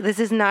technique. This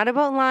is not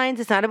about lines.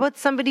 It's not about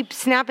somebody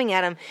snapping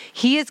at him.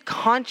 He is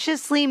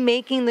consciously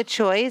making the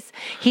choice.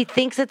 He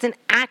thinks it's an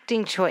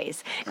acting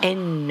choice,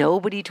 and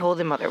nobody told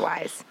him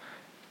otherwise.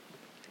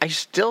 I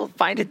still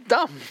find it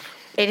dumb.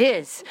 It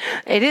is.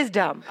 It is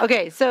dumb.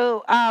 Okay,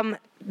 so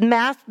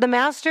the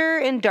Master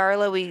and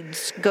Darla, we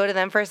go to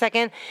them for a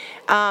second.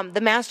 The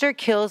Master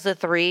kills the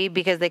three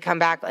because they come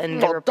back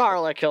and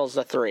Darla kills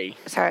the three.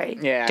 Sorry,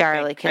 yeah,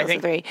 Darla kills the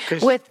three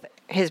with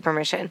his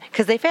permission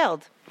because they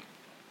failed.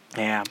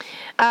 Yeah.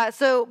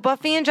 So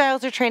Buffy and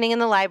Giles are training in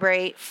the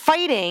library,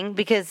 fighting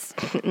because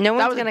no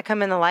one's going to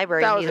come in the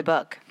library and read a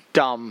book.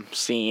 Dumb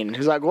scene.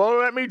 He's like, "Well,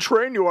 let me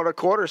train you on a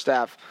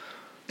quarterstaff."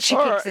 She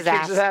kicks his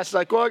ass.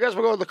 Like, well, I guess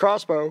we'll go with the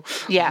crossbow.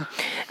 Yeah.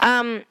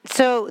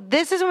 So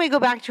this is when we go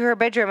back to her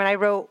bedroom, and I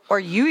wrote,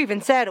 or you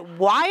even said,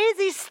 why is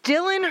he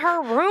still in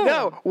her room?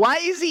 No, why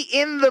is he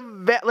in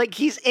the like?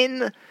 He's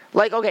in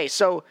like okay,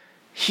 so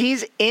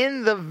he's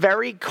in the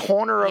very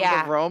corner of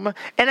the room,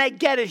 and I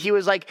get it. He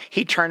was like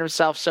he turned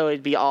himself so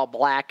it'd be all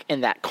black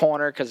in that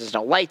corner because there's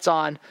no lights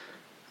on.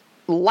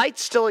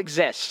 Lights still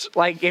exist.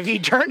 Like, if he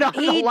turned on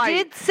the light...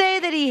 He did say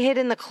that he hid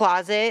in the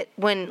closet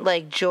when,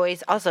 like,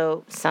 Joyce...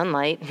 Also,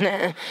 sunlight.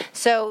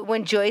 So,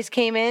 when Joyce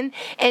came in,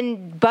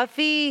 and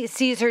Buffy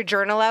sees her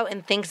journal out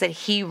and thinks that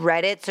he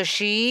read it, so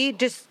she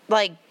just,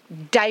 like,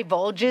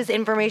 divulges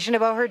information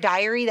about her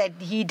diary that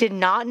he did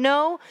not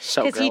know.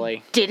 So girly.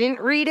 He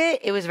didn't read it.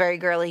 It was very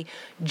girly.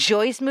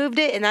 Joyce moved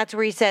it, and that's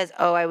where he says,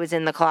 oh, I was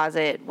in the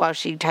closet while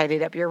she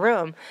tidied up your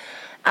room.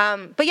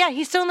 But, yeah,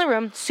 he's still in the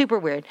room. Super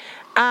weird.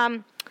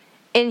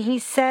 And he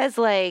says,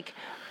 like,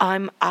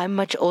 I'm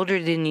much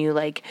older than you.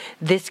 Like,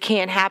 this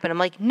can't happen. I'm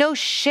like, no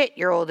shit,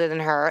 you're older than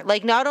her.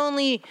 Like, not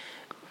only,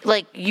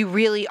 like, you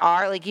really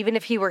are. Like, even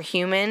if he were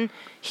human,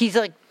 he's,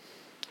 like,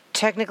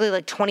 technically,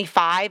 like,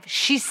 25.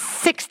 She's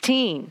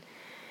 16.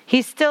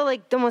 He's still,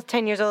 like, almost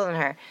 10 years older than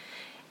her.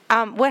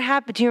 What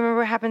happened? Do you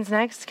remember what happens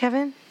next,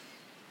 Kevin?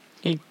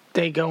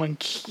 They go and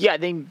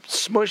they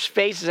smush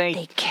faces and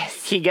they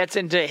kiss. He gets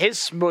into his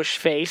smush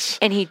face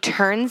and he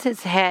turns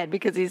his head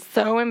because he's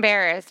so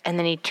embarrassed, and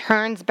then he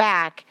turns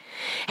back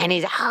and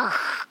he's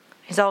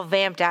all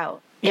vamped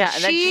out. Yeah,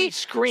 and then she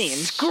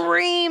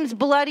screams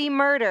bloody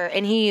murder,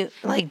 and he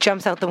like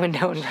jumps out the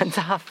window and runs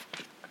off.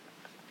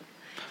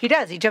 He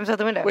does. He jumps out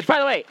the window. Which, by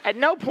the way, at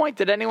no point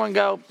did anyone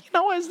go, you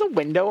know, is the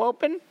window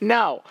open?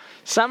 No.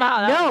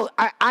 Somehow. No,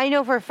 I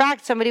know for a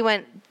fact somebody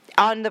went.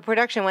 On the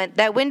production went,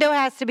 that window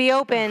has to be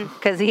open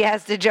because he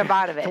has to jump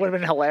out of it. It would have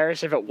been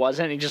hilarious if it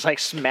wasn't. He just like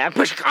smacked.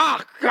 Oh,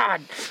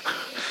 God.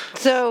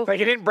 So, like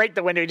he didn't break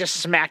the window. He just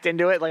smacked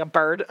into it like a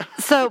bird.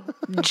 So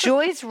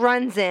Joyce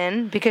runs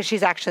in because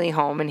she's actually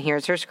home and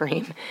hears her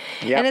scream.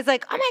 Yep. And it's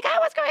like, oh my God,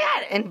 what's going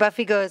on? And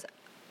Buffy goes,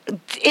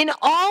 in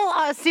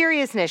all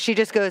seriousness, she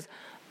just goes,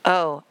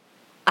 "Oh,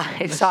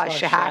 I saw a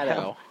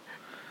shadow."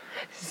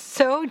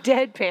 So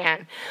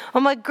deadpan.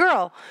 I'm like,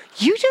 girl,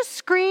 you just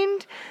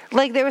screamed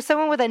like there was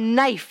someone with a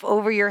knife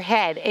over your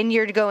head, and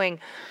you're going,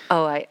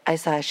 "Oh, I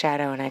saw a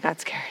shadow and I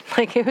got scared."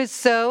 Like, it was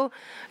so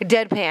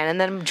deadpan.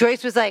 And then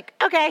Joyce was like,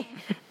 "Okay."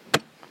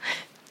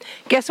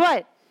 Guess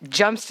what?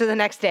 Jumps to the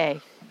next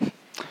day.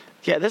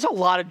 Yeah, there's a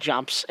lot of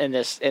jumps in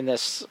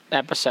this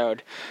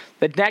episode.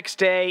 The next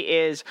day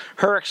is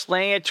her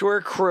explaining it to her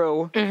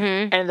crew,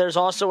 and there's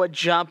also a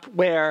jump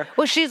where...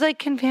 Well, she's like,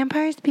 "Can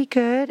vampires be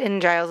good?"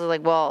 And Giles is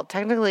like, "Well,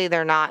 technically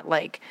they're not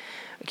like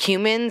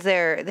humans.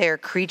 They're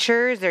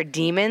creatures. They're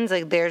demons.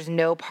 Like, there's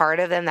no part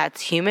of them that's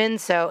human."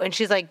 So, and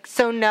she's like,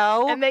 "So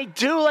no." And they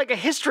do like a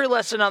history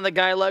lesson on the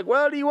guy, like,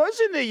 well, he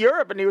was in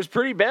Europe and he was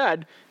pretty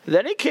bad.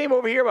 Then he came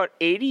over here about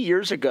 80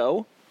 years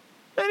ago,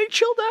 and he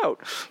chilled out.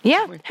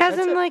 Yeah,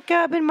 hasn't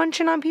been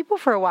munching on people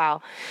for a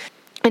while.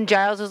 And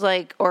Giles was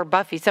like, or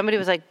Buffy, somebody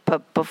was like,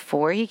 "But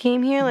before he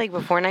came here, like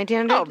before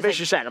 1900?" Oh,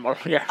 vicious animal.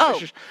 Yeah. Oh,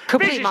 vicious,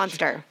 complete vicious,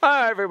 monster.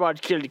 Oh, everyone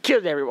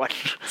killed everyone.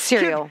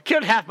 Serial.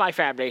 Killed half my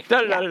family.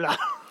 No.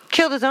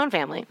 Killed his own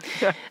family.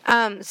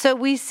 So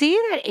we see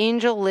that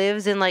Angel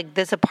lives in like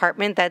this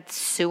apartment that's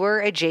sewer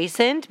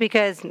adjacent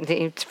because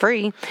it's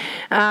free.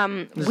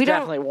 We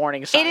definitely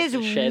warning signs. It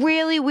is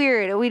really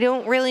weird. We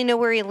don't really know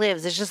where he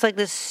lives. It's just like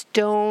this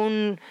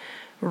stone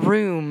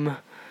room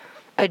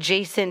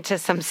adjacent to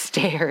some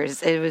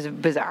stairs. It was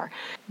bizarre.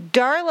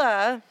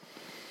 Darla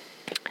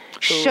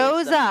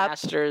shows up.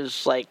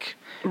 Master's like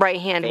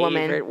right-hand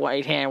woman.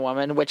 Right-hand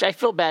woman, which I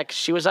feel bad because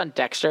she was on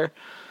Dexter,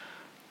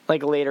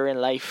 like later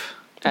in life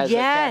as a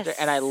character,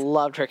 and I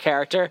loved her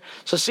character.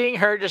 So seeing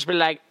her just be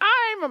like,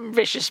 "I'm a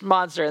vicious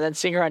monster," and then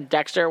seeing her on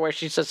Dexter where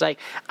she's just like,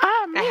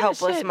 "I'm a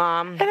helpless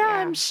mom, and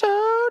I'm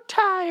so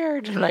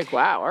tired." I'm like,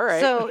 wow, all right.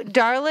 So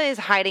Darla is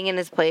hiding in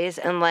his place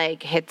and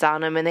like hits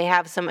on him, and they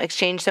have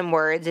exchange some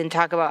words and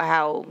talk about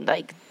how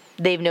like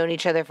they've known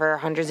each other for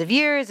hundreds of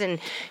years. And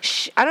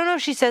I don't know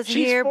if she says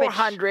she's here,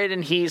 400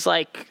 and he's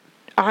like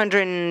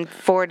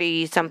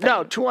 140 something.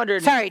 No,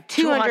 200. Sorry,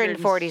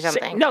 240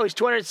 something. No, he's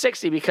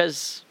 260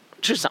 because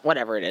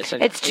whatever it is.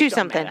 It's two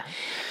something.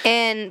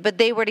 But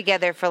they were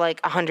together for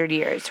like 100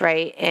 years,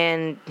 right?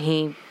 And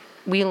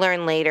we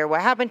learn later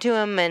what happened to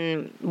him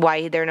and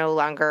why they're no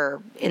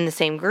longer in the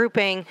same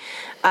grouping.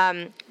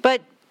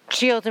 But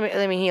he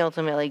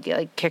ultimately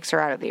like kicks her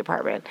out of the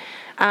apartment.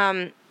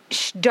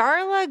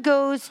 Darla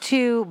goes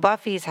to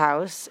Buffy's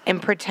house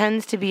and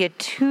pretends to be a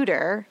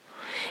tutor,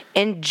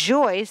 and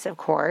Joyce, of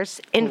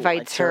course,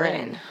 invites her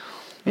in. Yeah.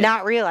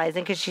 Not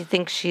realizing because she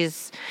thinks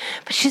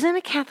but she's in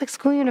a Catholic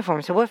school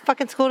uniform. So what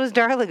fucking school does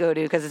Darla go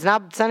to? Because it's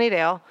not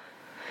Sunnydale.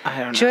 I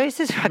don't know. Joyce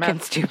is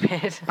fucking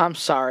stupid. I'm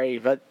sorry,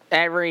 but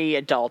every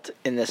adult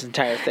in this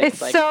entire thing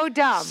it's like, so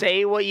dumb.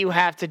 Say what you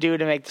have to do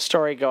to make the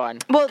story go on.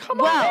 Well,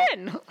 come on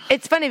in.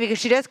 It's funny because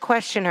she does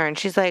question her, and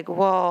she's like,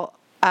 "Well,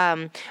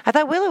 I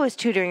thought Willow was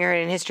tutoring her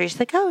in history." She's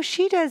like, "Oh,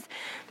 she does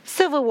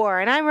Civil War,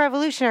 and I'm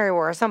Revolutionary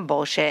War," or some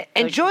bullshit.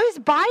 And like, Joyce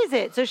buys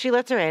it, so she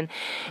lets her in,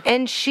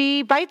 and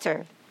she bites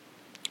her.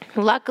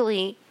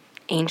 Luckily,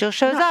 Angel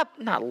shows up.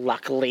 Not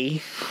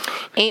luckily.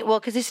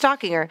 Because he's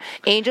stalking her.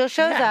 Angel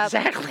shows up.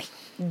 Exactly.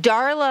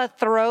 Darla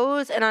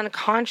throws an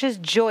unconscious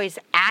Joyce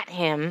at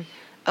him.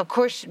 Of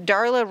course,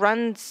 Darla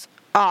runs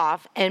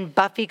off, and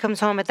Buffy comes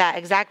home at that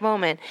exact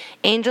moment.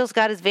 Angel's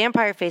got his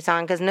vampire face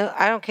on because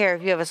I don't care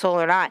if you have a soul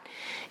or not.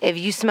 If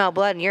you smell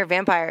blood and you're a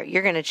vampire,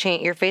 you're gonna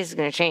change. Your face is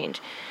gonna change.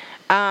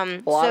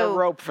 A lot of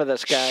rope for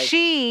this guy.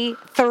 She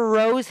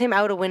throws him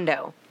out a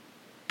window.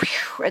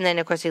 And then,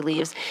 of course, he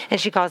leaves, and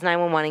she calls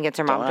 911 and gets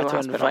her mom to the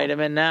hospital. Don't have to invite him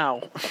in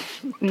now.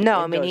 No,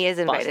 I mean, he is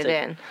invited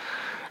in.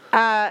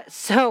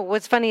 So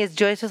what's funny is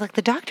Joyce was like,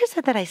 "The doctor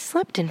said that I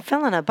slipped and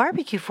fell on a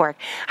barbecue fork.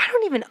 I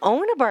don't even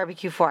own a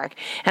barbecue fork."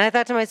 And I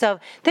thought to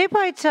myself, they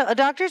probably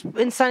doctors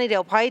in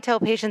Sunnydale probably tell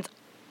patients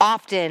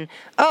often,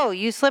 "Oh,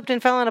 you slipped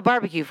and fell on a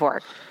barbecue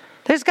fork."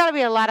 There's got to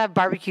be a lot of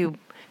barbecue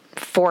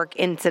fork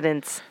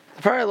incidents.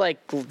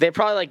 They're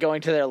probably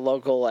going to their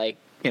local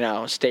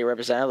state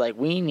representative, like,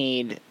 "We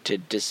need to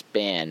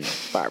disband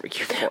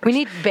barbecue forks. We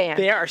need to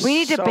ban. We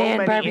need to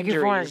ban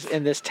barbecue forks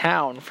in this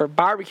town for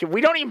barbecue.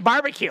 We don't even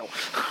barbecue.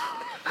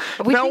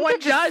 No one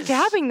does.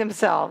 Stabbing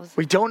themselves.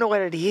 We don't know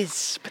what it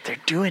is, but they're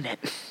doing it."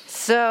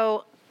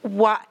 So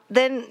what?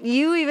 Then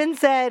you even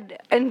said,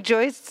 and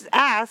Joyce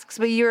asks,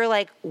 but you were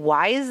like,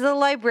 "Why is the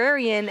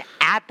librarian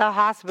at the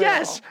hospital?"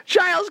 Yes,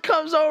 Giles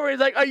comes over.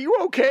 He's like, "Are you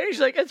okay?" She's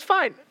like, "It's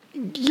fine."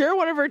 "You're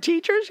one of her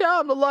teachers?" "Yeah,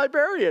 I'm the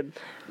librarian."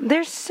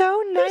 They're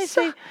so nice.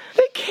 They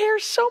care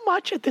so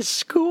much at this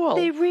school.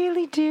 They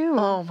really do.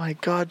 Oh, my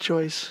God,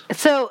 Joyce.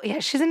 So, yeah,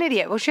 she's an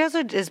idiot. Well, she also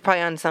is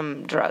probably on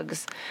some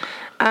drugs.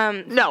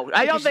 No,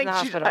 I don't think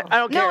she's... I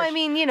don't care. No, I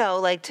mean,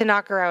 to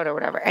knock her out or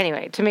whatever.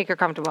 Anyway, to make her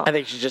comfortable. I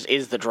think she just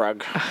is the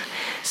drug.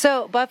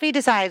 So, Buffy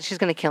decides she's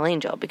going to kill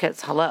Angel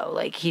because,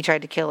 he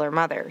tried to kill her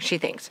mother, she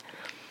thinks.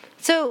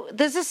 So,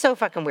 this is so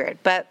fucking weird.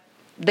 But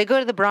They go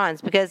to the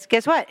bronze because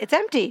guess what? It's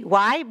empty.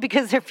 Why?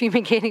 Because they're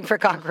fumigating for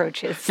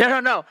cockroaches.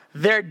 No.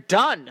 They're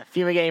done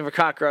fumigating for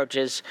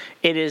cockroaches.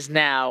 It is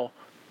now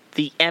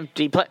the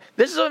empty place.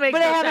 This is what makes But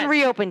no they haven't sense.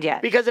 reopened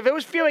yet. Because if it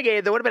was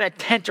fumigated, there would have been a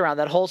tent around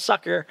that whole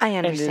sucker. I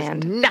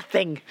understand. And there's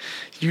nothing.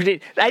 You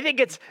did. I think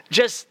it's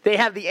just they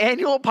have the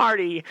annual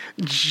party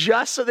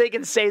just so they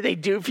can say they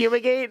do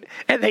fumigate,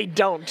 and they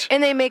don't.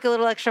 And they make a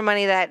little extra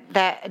money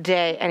that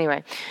day.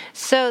 Anyway,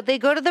 so they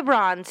go to the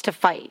bronze to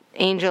fight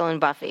Angel and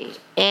Buffy.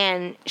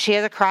 And she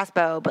has a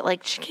crossbow, but,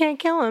 like, she can't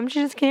kill him.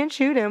 She just can't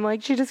shoot him.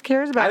 Like, she just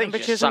cares about him,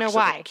 but she doesn't know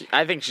why.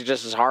 I think she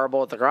just is horrible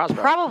with the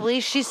crossbow.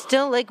 Probably. She's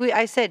still, like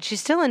I said, she's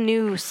still a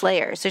new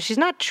Slayer. So she's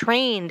not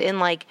trained in,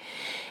 like,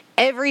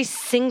 every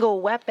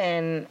single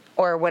weapon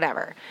or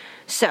whatever.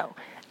 So,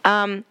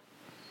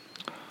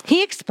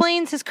 he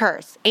explains his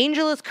curse.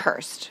 Angel is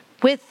cursed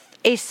with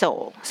a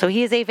soul. So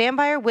he is a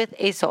vampire with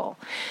a soul.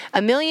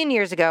 1,000,000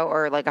 years ago,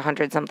 or like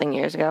 100-something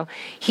years ago,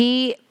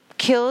 he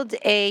killed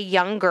a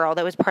young girl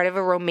that was part of a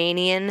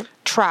Romanian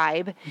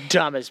tribe.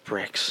 Dumb as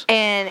bricks.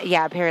 And,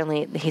 yeah,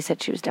 apparently he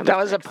said she was dumb. That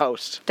was a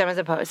post. Dumb as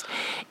a post.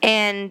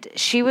 And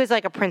she was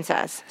like a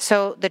princess.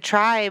 So the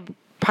tribe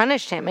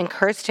punished him and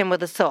cursed him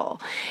with a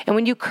soul. And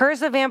when you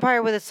curse a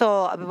vampire with a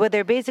soul, what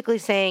they're basically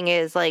saying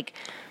is, like,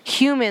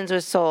 humans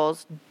with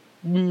souls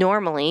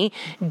normally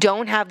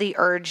don't have the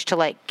urge to,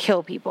 like,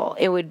 kill people.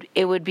 It would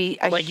be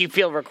Like, you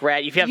feel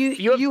regret.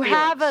 You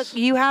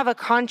have a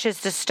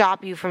conscience to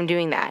stop you from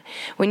doing that.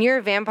 When you're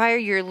a vampire,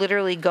 you're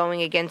literally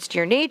going against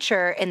your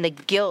nature and the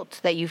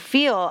guilt that you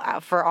feel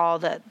for all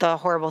the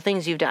horrible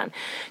things you've done.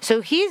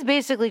 So he's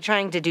basically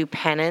trying to do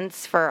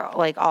penance for,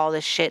 like, all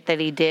the shit that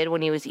he did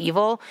when he was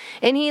evil,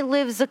 and he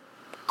lives a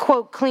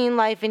quote clean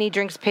life, and he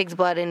drinks pig's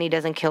blood, and he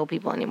doesn't kill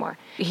people anymore.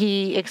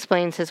 He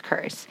explains his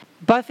curse.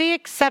 Buffy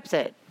accepts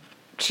it.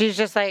 She's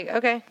just like,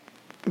 okay.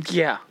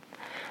 Yeah.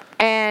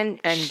 And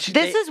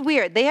this is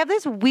weird. They have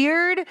this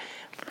weird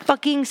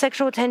fucking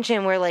sexual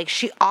tension where, like,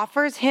 she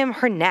offers him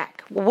her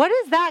neck. What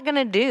is that going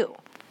to do?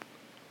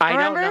 I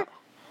Remember? don't know.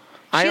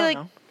 I don't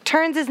know.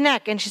 Turns his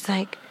neck, and she's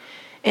like,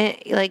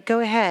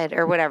 go ahead,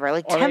 or whatever.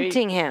 Like,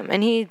 tempting him.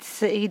 And he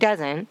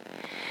doesn't.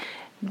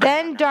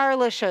 Then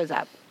Darla shows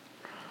up.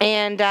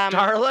 And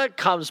Darla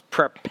comes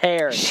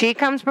prepared. She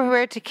comes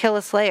prepared to kill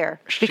a Slayer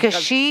because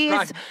she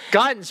brought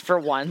guns for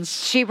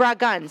once. She brought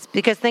guns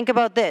because think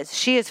about this: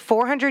 she is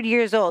 400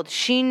 years old.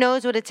 She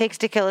knows what it takes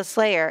to kill a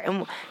Slayer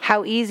and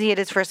how easy it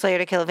is for a Slayer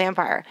to kill a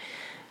vampire.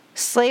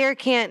 Slayer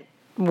can't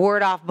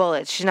ward off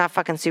bullets. She's not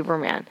fucking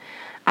Superman.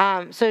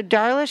 So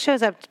Darla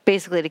shows up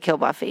basically to kill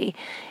Buffy,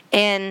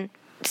 and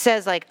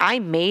says, like, I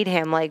made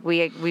him. Like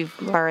we've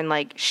learned,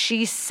 like,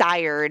 she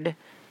sired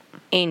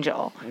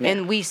Angel. Yeah.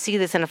 And we see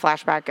this in a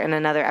flashback in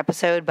another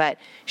episode, but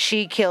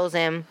she kills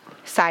him,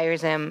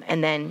 sires him,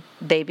 and then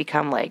they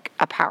become, like,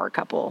 a power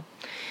couple.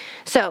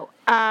 So,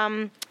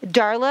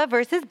 Darla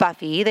versus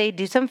Buffy, they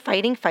do some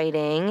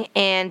fighting,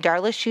 and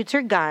Darla shoots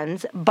her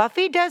guns.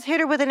 Buffy does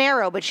hit her with an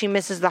arrow, but she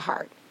misses the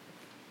heart.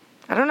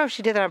 I don't know if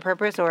she did that on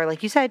purpose or,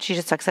 like you said, she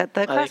just sucks at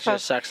the crossbow. I think she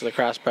just sucks at the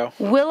crossbow.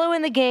 Willow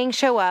and the gang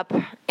show up,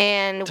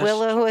 and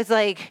Willow is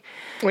like,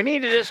 we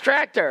need to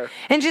distract her.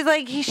 And she's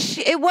like,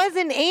 it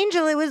wasn't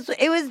Angel, it was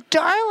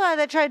Darla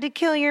that tried to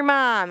kill your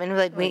mom. And we're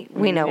like,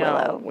 we know,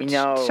 Willow. We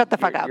know. Shut the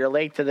fuck up. You're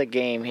late to the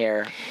game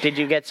here. Did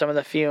you get some of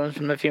the fumes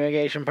from the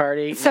fumigation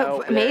party?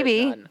 So no,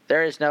 maybe.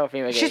 There is no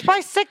fumigation. She's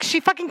probably sick. She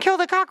fucking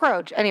killed a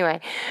cockroach.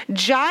 Anyway,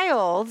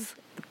 Giles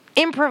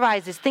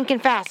improvises, thinking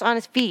fast, on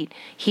his feet.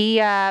 He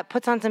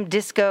puts on some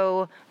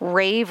disco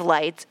rave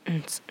lights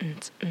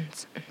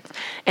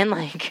and,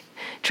 like,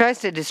 tries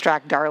to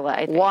distract Darla,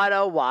 I think. What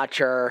a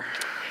watcher.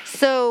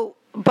 So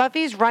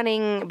Buffy's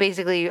running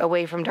basically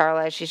away from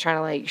Darla. She's trying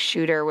to, like,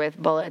 shoot her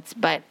with bullets,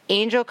 but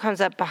Angel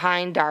comes up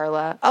behind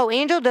Darla. Oh,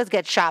 Angel does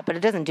get shot, but it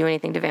doesn't do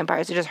anything to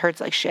vampires. It just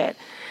hurts like shit.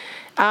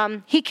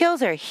 He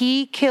kills her.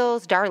 He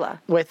kills Darla.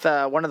 With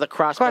one of the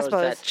crossbows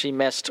that she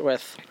missed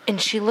with. And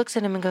she looks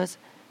at him and goes,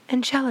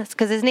 Angelus,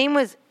 because his name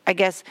was, I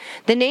guess,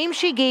 the name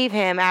she gave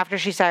him after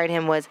she sired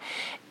him was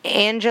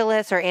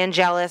Angelus or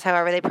Angelus,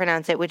 however they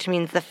pronounce it, which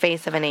means the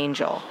face of an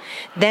angel.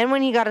 Then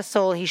when he got a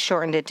soul, he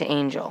shortened it to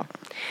Angel.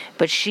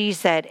 But she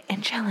said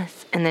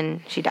Angelus, and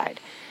then she died.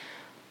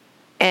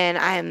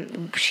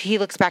 And he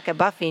looks back at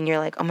Buffy, and you're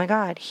like, oh my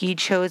God, he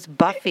chose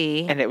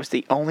Buffy. And it was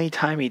the only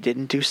time he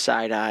didn't do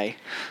side-eye.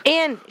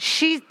 And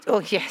yeah,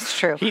 it's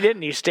true. He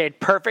didn't. He stayed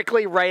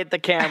perfectly right at the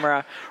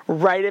camera,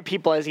 right at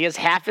people as he has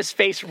half his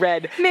face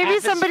red.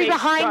 Maybe somebody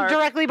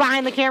directly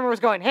behind the camera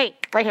was going, hey,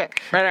 right here.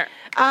 Right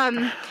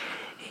here.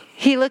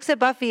 He looks at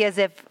Buffy as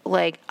if,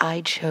 like, I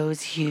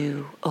chose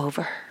you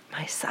over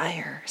my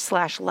sire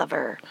 /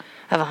 lover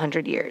of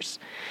 100 years.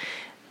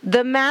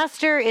 The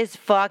master is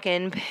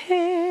fucking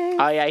pissed.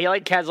 Oh yeah, he,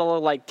 like, has a little,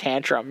 like,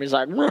 tantrum. He's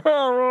like,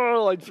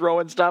 like,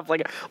 throwing stuff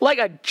like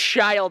a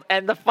child.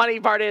 And the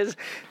funny part is,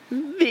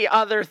 the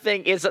other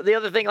thing,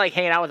 like,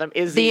 hanging out with him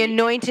is the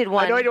anointed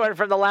one. Anointed one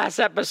from the last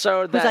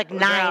episode. Who's like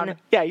 9.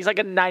 Yeah, he's like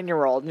a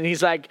 9-year-old, and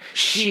he's like,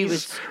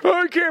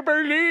 I can't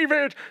believe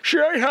it.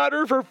 I had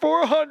her for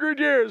 400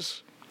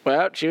 years.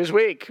 well, she was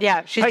weak.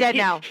 Yeah, she's dead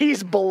now.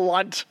 He's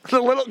blunt. The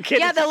little kid.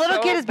 Yeah, the little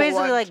kid is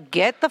basically blunt. like,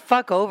 get the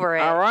fuck over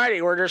it. All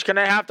righty, we're just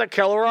gonna have to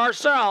kill her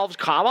ourselves.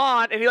 Come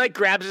on, and he like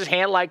grabs his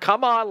hand, like,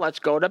 come on, let's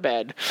go to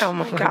bed. Oh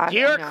my god,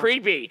 You're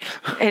creepy.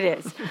 It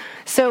is.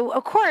 So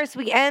of course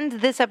we end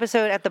this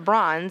episode at the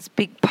Bronze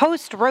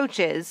post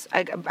roaches.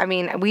 I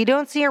mean, we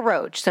don't see a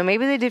roach, so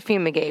maybe they did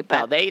fumigate.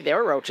 But No, they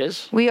were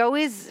roaches. we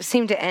always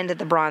seem to end at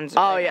the Bronze.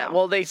 Oh yeah,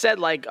 well they said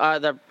like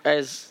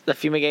as the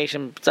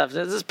fumigation stuff.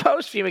 This is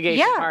post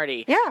fumigation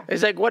party. Yeah.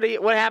 It's like what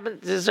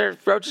happened? Is there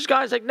roaches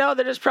gone? It's like no,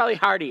 they're just probably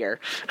hardier.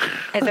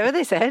 Is that what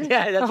they said?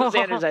 Yeah, that's what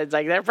Sanders said. It's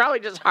like they're probably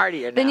just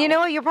hardier now. Then you know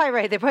what? You're probably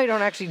right. They probably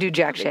don't actually do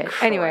jack shit.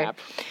 Crap. Anyway.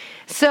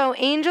 So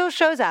Angel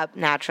shows up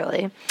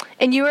naturally,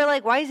 and you were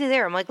like, "Why is he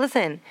there?" I'm like,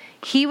 "Listen,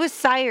 he was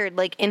sired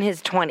like in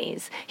his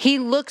 20s. He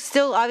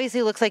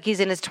obviously looks like he's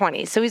in his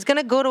 20s. So he's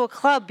gonna go to a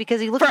club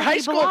because he looks For like high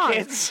he school belongs."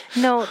 kids.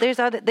 No,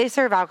 they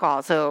serve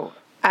alcohol. So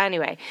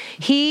anyway,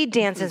 he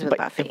dances with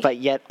Buffy. But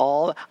yet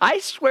I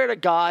swear to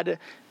God,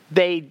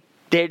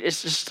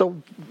 it's just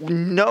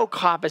no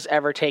cop has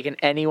ever taken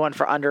anyone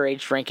for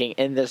underage drinking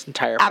in this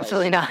entire place.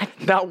 Absolutely not.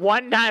 Not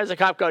one time has a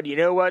cop going, you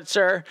know what,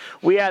 sir?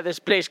 We have this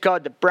place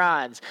called the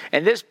Bronze,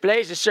 and this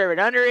place is serving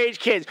underage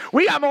kids.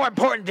 We got more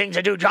important things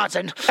to do,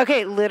 Johnson.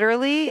 Okay,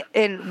 literally,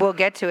 and we'll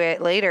get to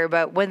it later,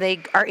 but when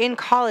they are in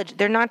college,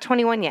 they're not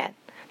 21 yet.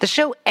 The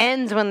show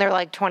ends when they're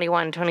like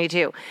 21,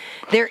 22.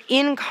 They're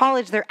in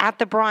college. They're at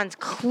the Bronze,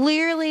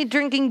 clearly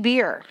drinking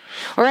beer.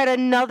 Or at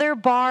another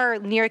bar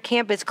near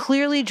campus,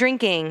 clearly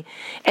drinking.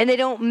 And they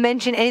don't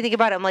mention anything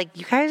about it. I'm like,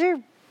 you guys are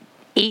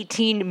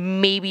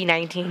 18, maybe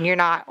 19. You're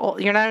not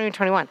even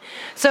 21.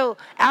 So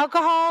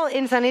alcohol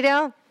in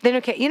Sunnydale, they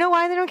don't care. You know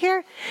why they don't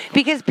care?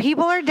 Because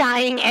people are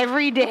dying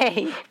every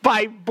day.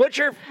 By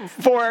barbecue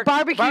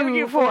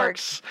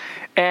forks.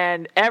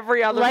 And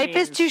every other Life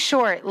is too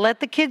short. Let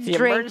the kids The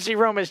drink. emergency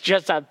room is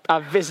just a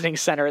visiting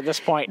center at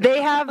this point.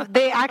 They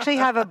actually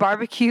have a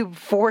barbecue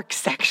fork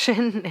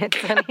section at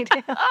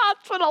Sunnydale.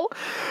 Hospital.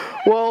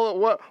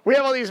 Well, we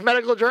have all these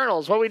medical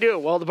journals. What do we do?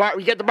 Well,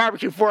 we get the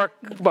barbecue fork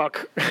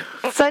book.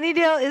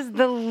 Sunnydale is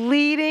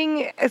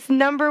it's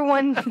number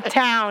one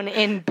town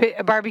in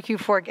barbecue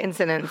fork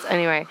incidents.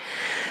 Anyway,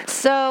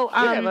 so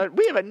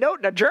we have a note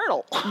in a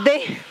journal.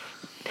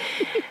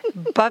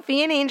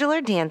 Buffy and Angel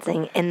are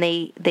dancing, and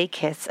they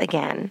kiss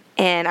again.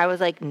 And I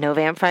was like, no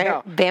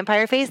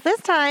vampire face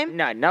this time.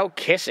 No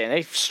kissing.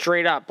 They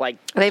straight up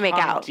they make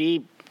out.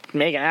 Deep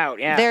making out.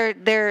 Yeah.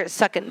 They're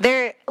sucking.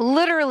 They're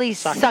literally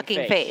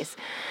sucking face.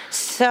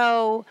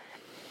 So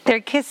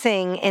they're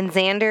kissing, and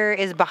Xander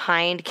is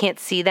behind, can't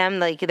see them,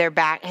 like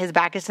his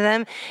back is to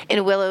them,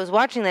 and Willow's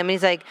watching them, and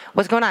he's like,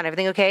 what's going on,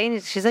 everything okay?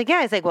 And she's like,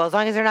 yeah. He's like, well, as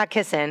long as they're not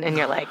kissing. And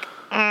you're like,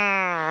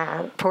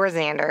 poor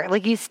Xander.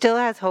 Like, he still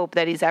has hope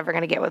that he's ever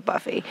going to get with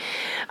Buffy.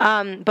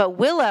 But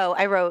Willow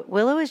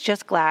is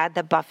just glad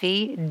that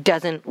Buffy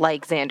doesn't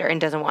like Xander and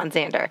doesn't want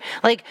Xander.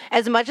 Like,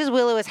 as much as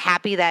Willow is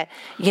happy that,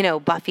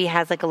 Buffy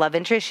has, like, a love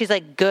interest, she's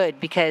like, good,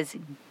 because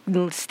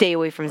stay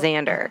away from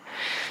Xander.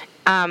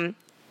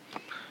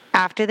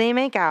 After they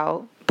make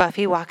out,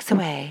 Buffy walks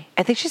away.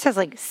 I think she says,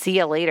 like, see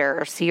you later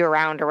or see you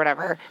around or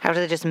whatever,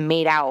 after they just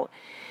made out.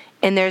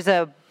 And there's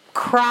a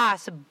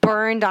cross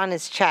burned on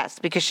his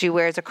chest because she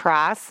wears a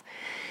cross.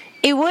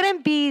 It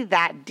wouldn't be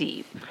that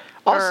deep.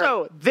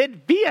 Also,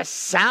 there'd be a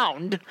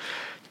sound.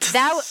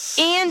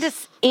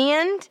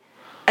 And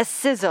a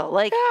sizzle.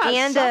 Like,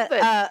 and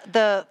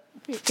the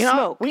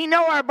smoke. We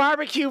know our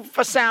barbecue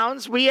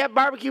sounds. We have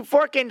barbecue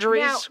fork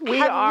injuries. Now,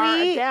 we are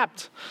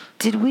adept.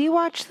 Did we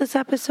watch this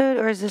episode,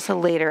 or is this a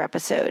later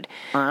episode?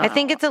 I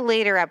think it's a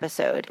later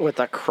episode. With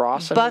a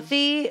cross.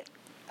 Buffy,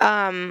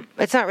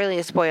 it's not really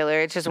a spoiler.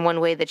 It's just one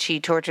way that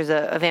she tortures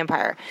a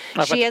vampire.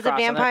 She has a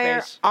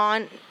vampire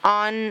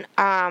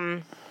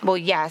well,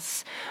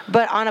 yes,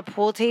 but on a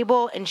pool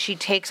table, and she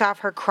takes off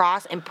her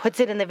cross and puts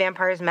it in the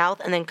vampire's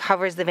mouth and then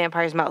covers the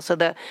vampire's mouth. So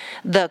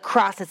the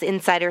cross is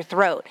inside her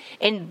throat.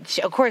 And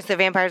of course, the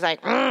vampire's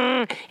like,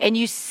 and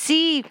you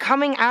see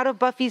coming out of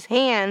Buffy's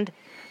hand,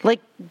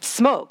 like,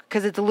 smoke,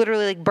 because it's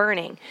literally, like,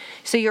 burning.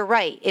 So you're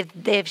right.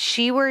 If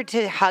she were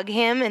to hug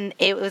him and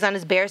it was on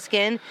his bare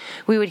skin,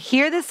 we would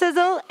hear the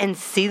sizzle and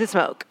see the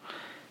smoke.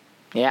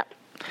 Yeah.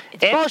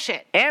 It's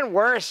bullshit. And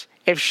worse,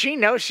 if she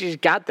knows she's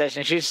got this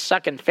and she's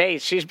sucking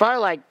face, she's probably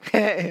like,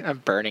 I'm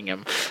burning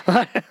him.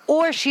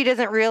 Or she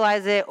doesn't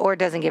realize it or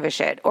doesn't give a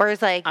shit. Or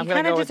is like, you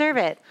kind of deserve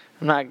it.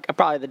 I'm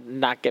probably the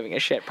not giving a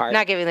shit part.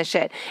 Not giving the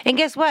shit. And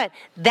guess what?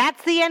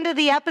 That's the end of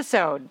the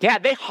episode. Yeah,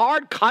 they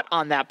hard cut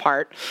on that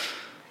part.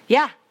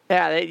 Yeah.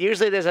 Yeah,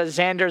 usually there's a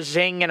Xander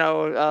zing,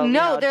 no,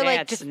 they're dance.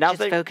 like, just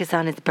focus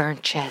on his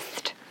burnt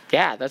chest.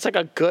 Yeah, that's like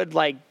a good,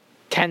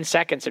 10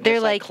 seconds of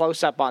just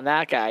close up on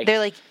that guy. They're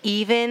like,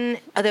 even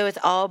though it's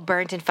all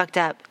burnt and fucked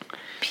up,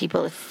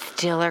 people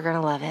still are going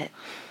to love it.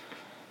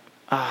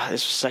 This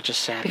was such a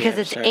sappy because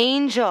episode. It's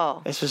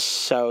Angel. This was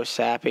so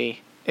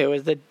sappy. It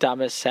was the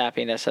dumbest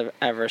sappiness I've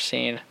ever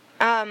seen.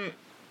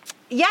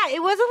 Yeah,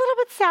 it was a little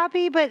bit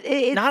sappy, but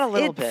it's not a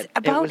little bit.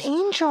 About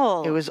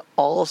Angel. It was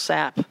all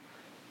sap.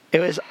 It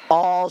was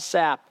all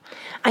sap.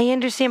 I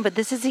understand, but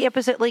this is the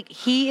episode. Like,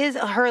 he is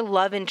her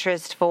love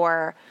interest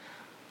for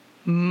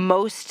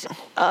most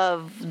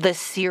of the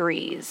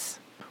series.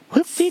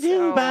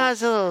 Whoop-de-doo,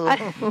 Basil.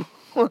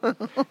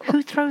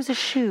 Who throws a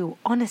shoe?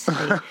 Honestly,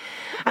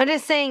 I'm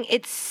just saying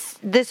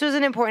this was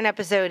an important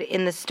episode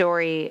in the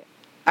story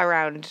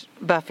around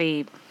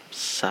Buffy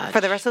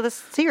for the rest of the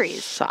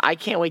series. So I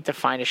can't wait to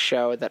find a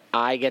show that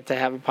I get to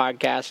have a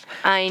podcast.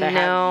 I to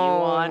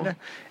know. Have you on,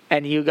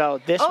 and you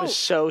go, this was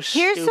so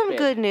stupid. Here's some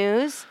good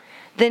news.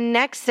 The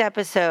next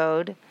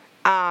episode,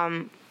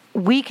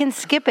 we can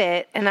skip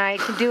it, and I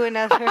can do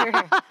another.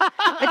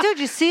 I told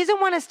you, season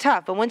 1 is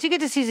tough, but once you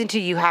get to season 2,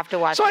 you have to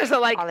watch. So is it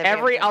like all the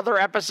every episodes. other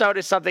episode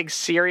is something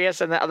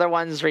serious, and the other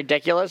one's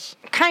ridiculous?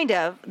 Kind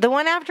of. The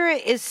one after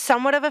it is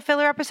somewhat of a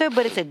filler episode,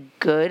 but it's a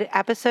good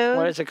episode.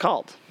 What is it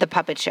called? The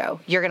Puppet Show.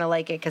 You're gonna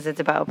like it because it's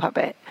about a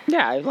puppet.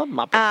 Yeah, I love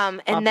Muppets.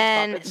 And Muppets,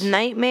 then Muppets.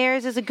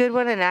 Nightmares is a good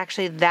one, and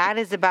actually that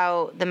is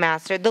about the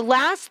Master. The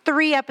last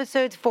 4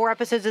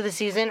 episodes of the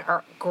season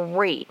are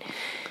great.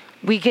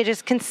 We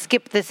can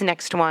skip this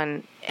next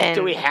one. And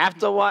Do we have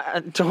to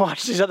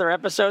watch these other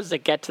episodes to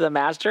get to the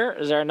Master?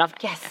 Is there enough?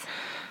 Yes.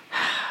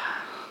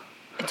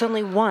 It's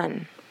only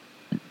one.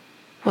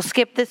 We'll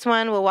skip this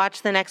one. We'll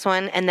watch the next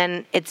one, and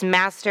then it's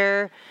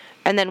Master,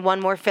 and then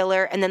one more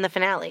filler, and then the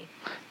finale.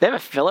 They have a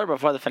filler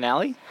before the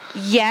finale?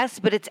 Yes,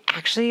 but it's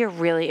actually a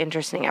really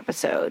interesting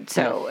episode.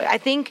 So I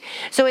think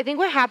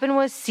what happened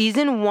was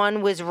season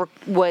 1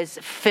 was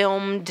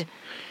filmed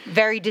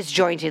very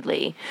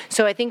disjointedly.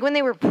 So I think when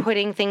they were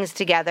putting things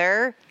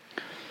together,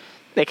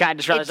 They kind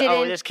of just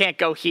realized, this can't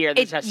go here.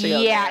 This has to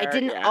go there. it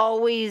didn't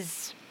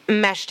always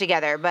mesh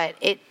together,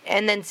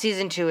 and then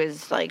season 2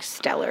 is like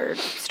stellar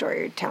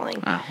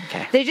storytelling. Oh,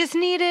 okay. They just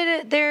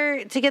needed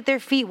to get their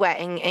feet wet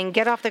and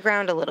get off the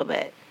ground a little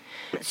bit.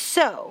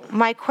 So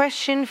my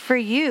question for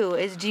you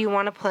is, do you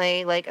want to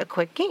play like a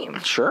quick game?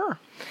 Sure.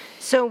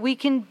 So we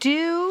can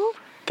do...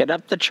 Get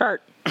up the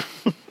chart.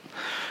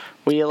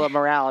 Wheel of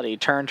morality.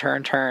 Turn,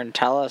 turn, turn.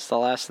 Tell us the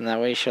lesson that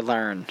we should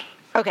learn.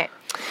 Okay.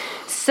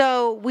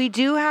 So we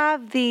do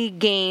have the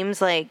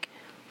games like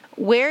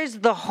Where's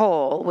the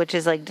Hole, which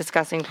is like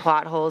discussing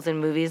plot holes in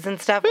movies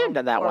and stuff. We haven't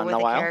done that one in a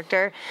while.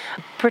 Character.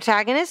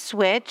 Protagonist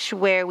Switch,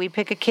 where we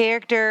pick a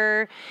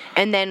character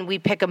and then we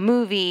pick a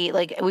movie,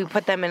 like we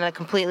put them in a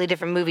completely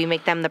different movie,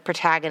 make them the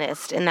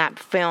protagonist in that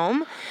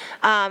film.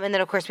 And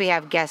then, of course, we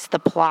have Guess the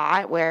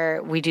Plot,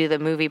 where we do the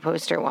movie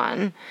poster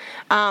one.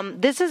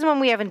 This is one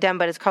we haven't done,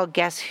 but it's called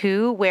Guess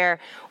Who, where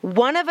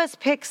one of us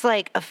picks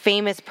like a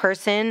famous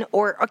person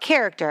or a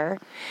character,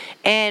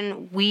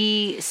 and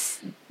we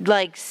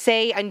like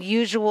say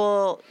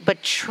unusual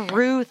but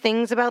true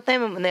things about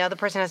them, and the other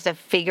person has to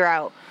figure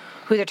out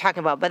who they're talking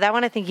about. But that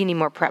one I think you need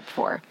more prep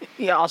for.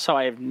 Yeah, also,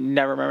 I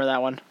never remember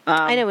that one.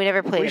 I know, we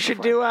never played it We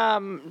should before.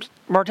 do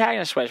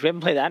Protagonist Switch. We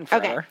haven't played that in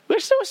forever. Okay. We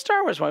should do a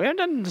Star Wars one. We haven't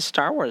done the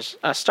Star Wars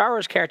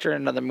character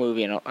in another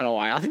movie in a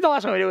while. I think the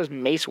last one we did was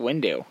Mace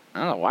Windu. I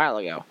don't know, a while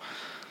ago.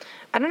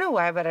 I don't know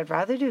why, but I'd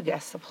rather do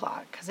Guess the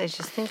Plot, because I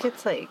just think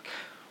it's like...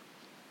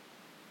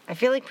 I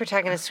feel like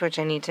Protagonist Switch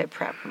I need to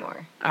prep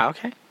more.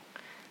 Okay.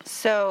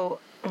 So,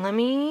 let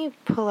me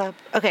pull up...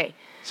 Okay.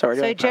 So we're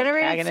doing I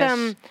generated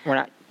Protagonist. some...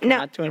 We're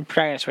not doing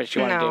Protagonist Switch.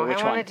 You want to do which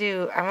one?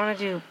 I want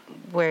to do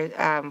where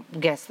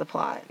Guess the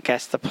Plot.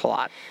 Guess the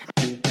plot.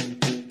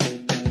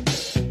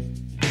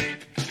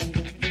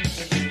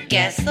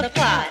 Guess the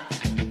Plot.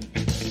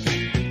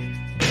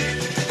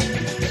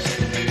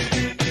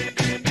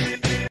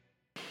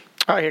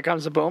 Oh, here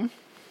comes the boom.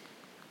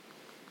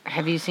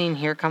 Have you seen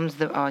Here Comes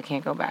the... Oh, I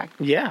can't go back.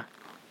 Yeah.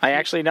 I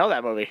actually know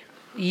that movie.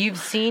 You've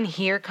seen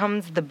Here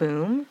Comes the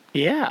Boom?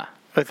 Yeah.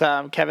 With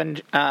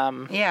Kevin...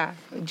 Yeah,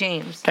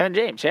 James. Kevin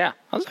James, yeah.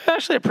 That was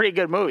actually a pretty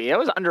good movie. It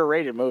was an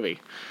underrated movie.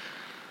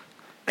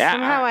 Yeah.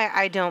 Somehow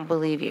I don't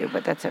believe you,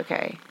 but that's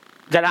okay.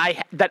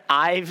 That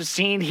I've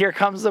seen Here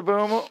Comes the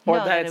Boom? Or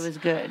No, that it was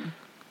good.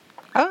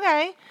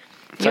 Okay.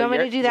 You want me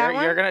to do that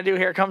one? You're going to do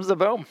Here Comes the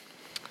Boom.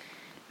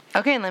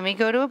 Okay, let me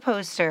go to a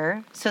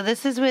poster. So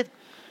this is with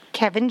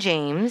Kevin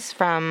James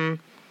from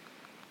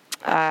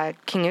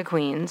King of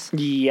Queens.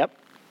 Yep.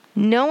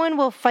 No one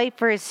will fight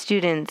for his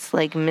students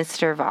like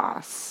Mr.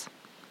 Voss.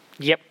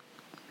 Yep.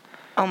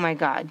 Oh my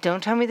God.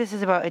 Don't tell me this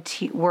is about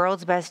a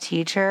world's best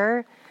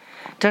teacher.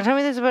 Don't tell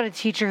me this is about a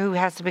teacher who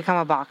has to become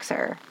a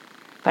boxer.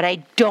 But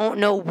I don't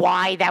know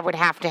why that would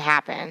have to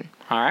happen.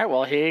 All right,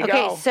 well, here you go.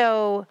 Okay,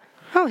 so...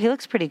 Oh, he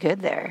looks pretty good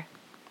there.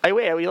 Hey,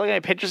 wait, are we looking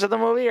at pictures of the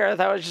movie, or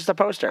that was just a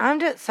poster?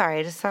 I'm just... Sorry,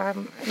 I just saw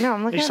him... No,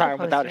 I'm looking You at saw the him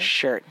poster. without a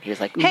shirt. He was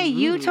like, Hey,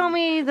 you "Ooh." told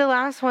me the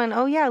last one.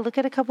 Oh, yeah, look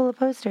at a couple of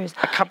posters.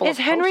 A couple Is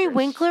of Henry posters.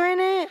 Winkler in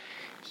it?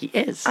 He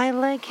is. I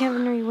like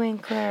Henry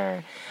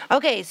Winkler.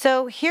 Okay,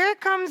 so here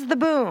comes the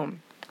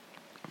boom.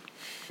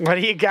 What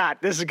do you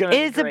got? This is going to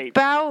be It's great.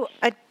 about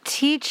a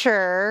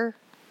teacher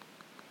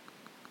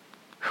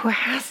who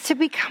has to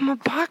become a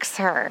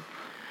boxer.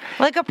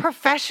 Like a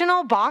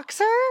professional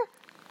boxer?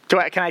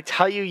 Can I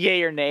tell you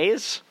yay or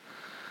nays?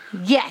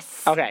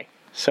 Yes. Okay,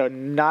 so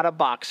not a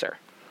boxer.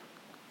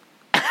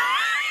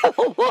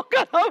 The look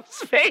on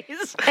Hope's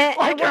face. And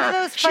one of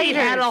those she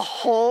had fighters. a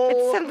whole.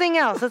 It's something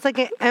else. It's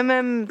like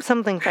an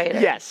something fighter.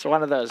 Yes,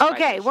 one of those. Okay,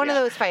 fighters, one of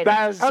those fighters.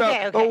 That was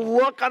Okay. The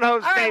look on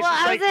Hope's All right, face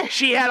well, was like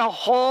she had a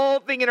whole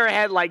thing in her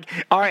head. Like,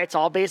 all right, it's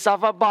all based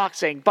off of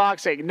boxing,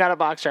 not a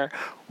boxer.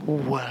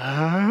 What?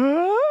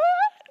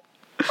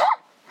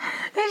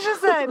 It's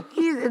just that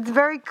it's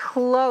very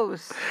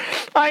close.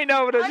 I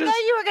know, but I thought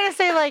you were gonna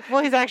say like,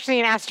 well, he's actually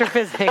an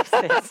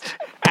astrophysicist.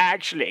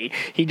 Actually,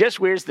 he just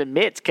wears the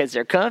mitts because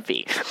they're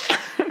comfy.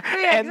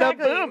 Yeah, and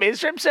exactly. the boom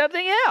is from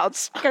something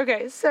else.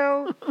 Okay,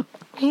 so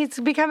he's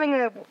becoming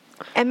a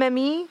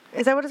MME.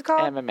 Is that what it's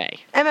called? MMA.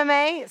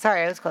 MMA.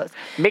 Sorry, I was close.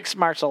 Mixed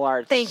martial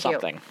arts. Thank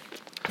something. you.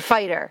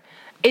 Fighter.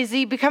 Is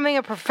he becoming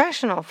a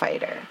professional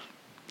fighter?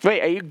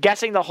 Wait, are you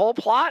guessing the whole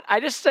plot? I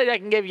just said I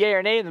can give yay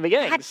or nay in the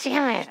beginning. God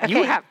damn it.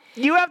 Okay.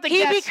 You have to He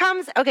guess.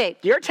 becomes okay.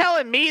 You're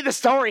telling me the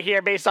story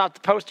here based off the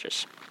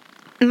posters.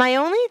 My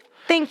only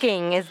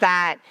thinking is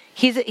that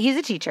he's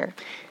a teacher.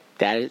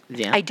 That is,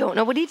 yeah. I don't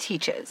know what he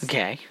teaches.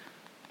 Okay.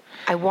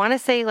 I want to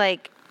say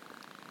like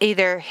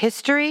either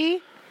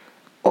history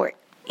or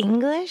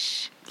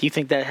English. Do you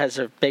think that has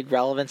a big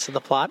relevance to the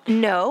plot?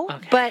 No,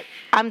 Okay. but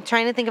I'm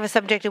trying to think of a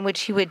subject in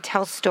which he would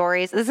tell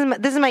stories. This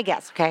is my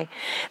guess, okay?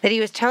 That he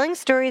was telling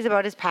stories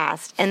about his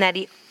past and that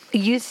he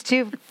used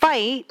to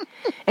fight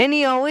and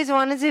he always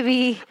wanted to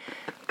be,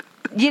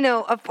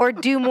 or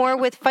do more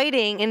with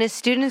fighting. And his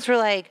students were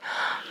like,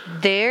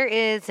 there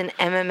is an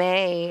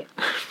MMA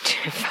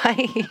to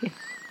fight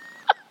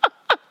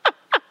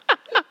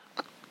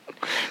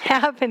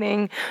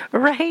happening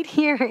right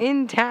here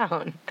in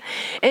town.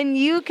 And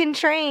you can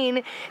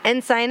train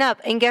and sign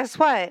up. And guess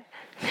what?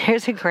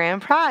 There's a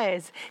grand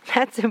prize.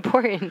 That's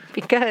important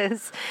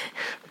because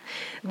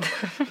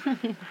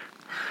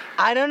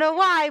I don't know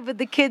why, but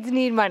the kids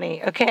need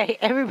money, okay?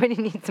 Everybody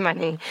needs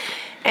money.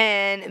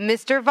 And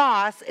Mr.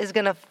 Voss is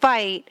going to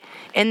fight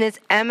in this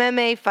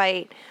MMA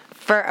fight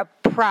for a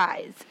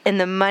prize. And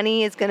the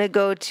money is going to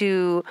go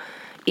to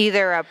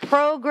either a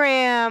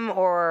program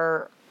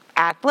or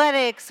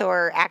athletics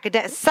or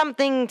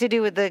something to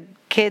do with the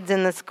kids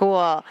in the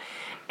school.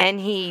 And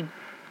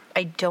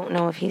I don't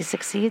know if he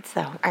succeeds,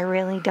 though. I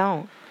really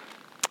don't.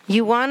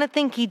 You want to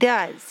think he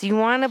does. You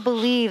want to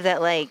believe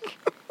that, like,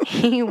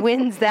 he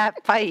wins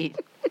that fight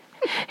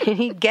and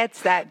he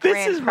gets that grand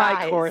prize. This is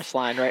my chorus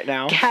line right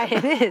now. Yeah,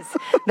 it is.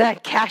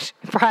 That cash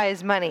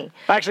prize money.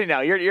 Actually,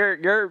 no.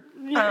 You're.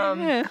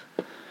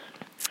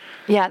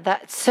 Yeah.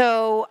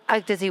 So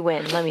does he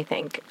win? Let me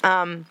think.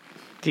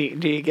 Do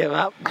you give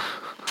up?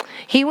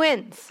 He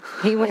wins.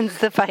 He wins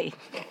the fight.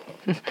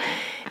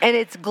 And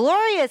it's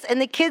glorious.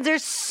 And the kids are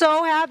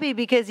so happy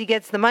because he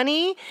gets the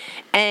money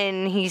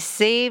and he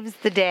saves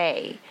the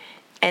day.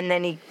 And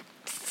then he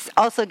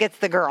also gets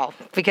the girl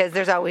because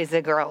there's always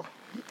a girl.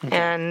 Okay.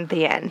 And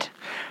the end.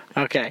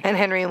 Okay. And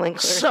Henry Winkler.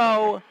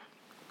 So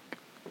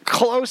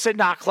close and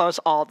not close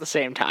all at the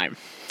same time.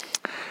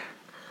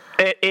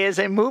 It is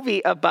a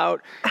movie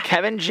about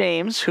Kevin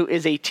James, who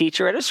is a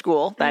teacher at a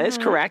school. That is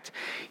correct.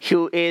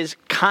 Who is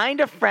kind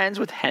of friends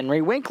with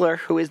Henry Winkler,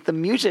 who is the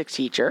music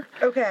teacher.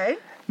 Okay.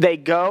 They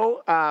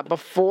go,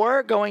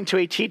 before going to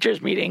a teacher's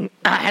meeting,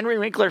 Henry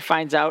Winkler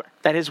finds out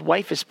that his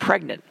wife is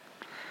pregnant.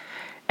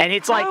 And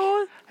it's like,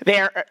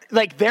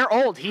 they're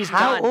old. He's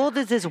How done. old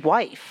is his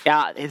wife?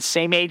 Yeah, his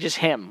same age as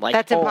him. Like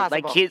That's old.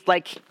 impossible.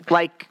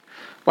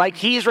 Like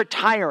he's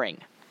retiring.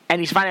 And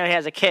he's finding out he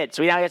has a kid,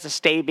 so now he has to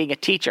stay being a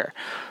teacher.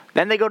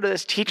 Then they go to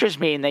this teacher's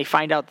meeting, they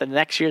find out that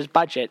next year's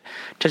budget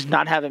does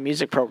not have a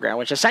music program,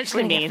 which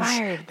essentially means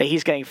that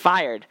he's getting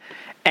fired.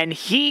 And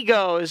he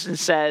goes and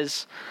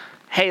says,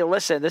 hey,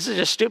 listen, this is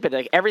just stupid.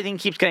 Like, everything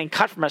keeps getting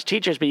cut from us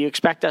teachers, but you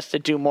expect us to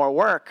do more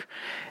work.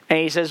 And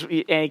he says,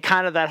 and he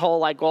kind of that whole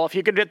like, well, if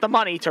you can get the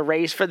money to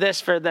raise for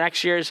this, for the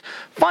next year's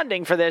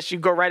funding for this, you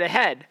go right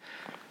ahead.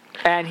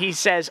 And he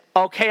says,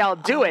 okay, I'll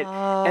do it.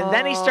 Oh. And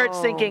then he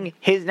starts thinking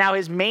his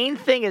main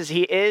thing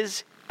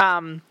is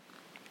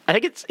I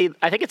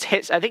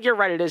think you're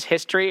right. It is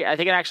history. I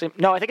think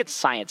it's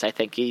science. I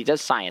think he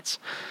does science.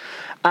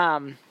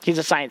 He's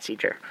a science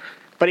teacher,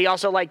 but he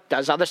also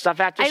does other stuff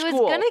after school. I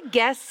was gonna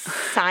guess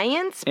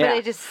science, but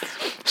I just.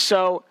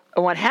 So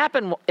what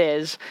happened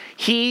is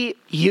he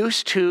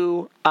used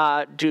to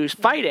do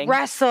fighting.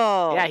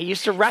 Wrestle. Yeah, he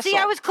used to wrestle. See,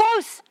 I was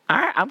close. All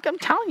right, I'm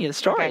telling you the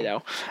story,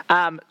 though.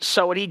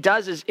 So what he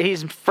does is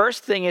his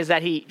first thing is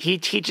that he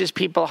teaches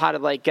people how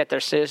to get their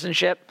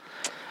citizenship.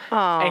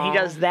 Aww. And he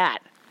does that.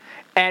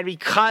 And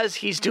because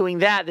he's doing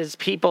that, there's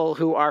people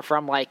who are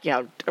from I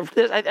can't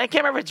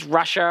remember if it's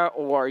Russia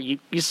or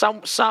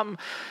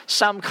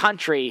some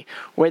country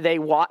where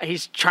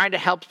he's trying to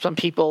help some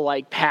people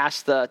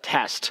pass the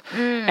test.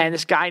 And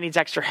this guy needs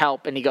extra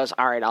help, and he goes,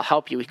 all right, I'll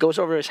help you. He goes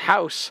over to his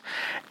house,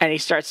 and he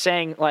starts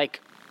saying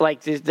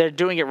they're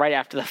doing it right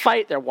after the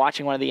fight. They're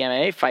watching one of the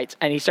MMA fights,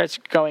 and he starts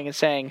going and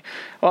saying,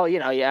 well,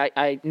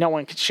 no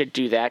one should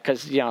do that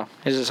because,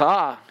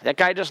 that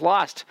guy just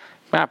lost.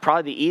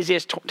 probably the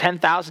easiest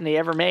 10,000 he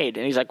ever made.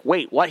 And he's like,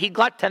 wait, what? He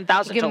got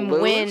 10,000 You to can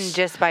lose? win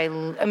just by,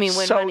 win money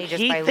just So by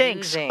he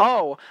thinks, losing.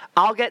 oh,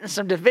 I'll get in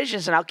some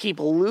divisions and I'll keep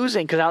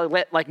losing because I'll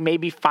get like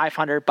maybe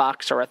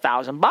 $500 or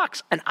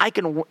 $1,000 and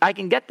I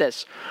can get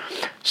this.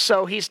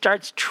 So he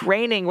starts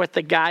training with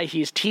the guy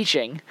he's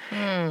teaching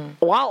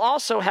while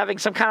also having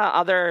some kind of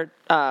other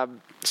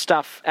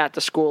stuff at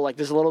the school. Like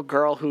there's a little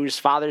girl whose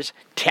father's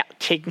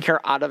taking her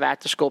out of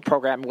after-school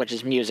program, which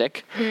is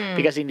music,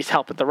 because he needs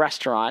help at the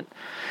restaurant.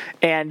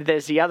 And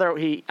there's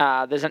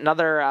there's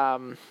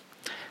another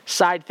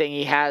side thing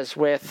he has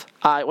with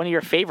one of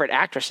your favorite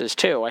actresses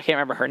too. I can't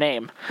remember her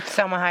name.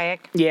 Selma Hayek.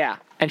 Yeah,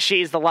 and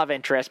she's the love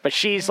interest, but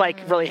she's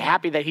like really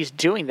happy that he's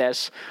doing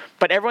this.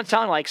 But everyone's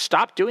telling him like,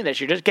 stop doing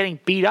this. You're just getting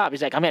beat up.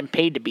 He's like, I'm getting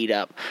paid to beat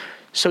up.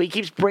 So he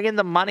keeps bringing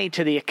the money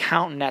to the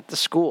accountant at the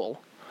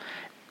school.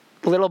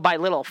 Little by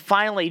little,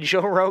 finally,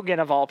 Joe Rogan,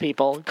 of all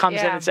people, comes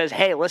in and says,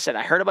 hey, listen,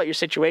 I heard about your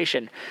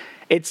situation.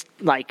 It's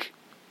like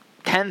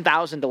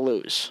 10,000 to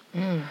lose.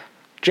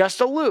 Just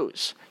to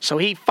lose. So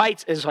he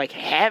fights this like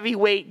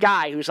heavyweight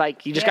guy who's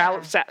like, you just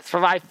got to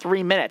survive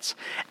 3 minutes.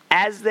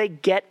 As they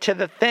get to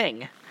the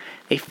thing,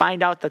 they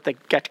find out that the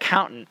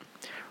accountant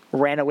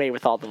ran away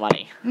with all the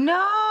money.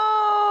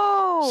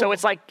 No! So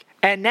it's like,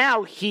 and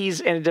now he's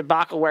in a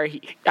debacle where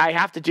I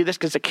have to do this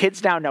because the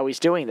kids now know he's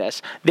doing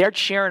this. They're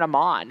cheering him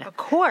on. Of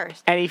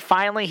course. And he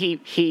finally,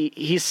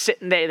 he's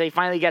sitting there. They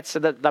finally gets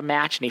to the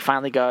match, and he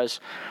finally goes,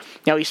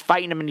 he's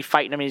fighting him, and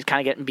he's kind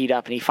of getting beat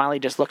up, and he finally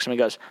just looks at him and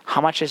goes,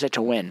 how much is it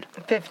to win?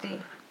 50,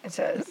 it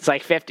says. It's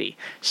like 50.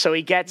 So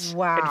he gets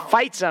and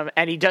fights him,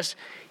 and he does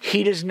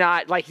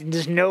not, like,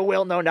 there's no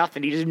will, no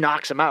nothing. He just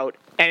knocks him out.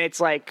 And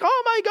it's like,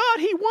 oh my God,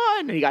 he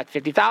won! And he got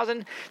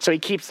 50,000. So he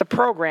keeps the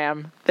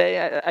program.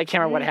 I can't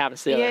remember what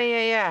happens to the other.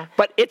 Yeah.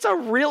 But it's a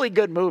really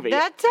good movie.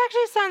 That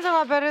actually sounds a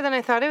lot better than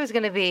I thought it was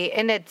going to be.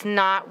 And it's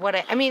not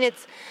what I mean,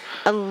 it's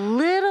a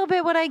little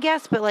bit what I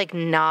guessed, but like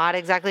not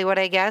exactly what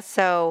I guessed.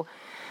 So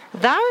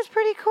that was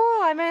pretty cool.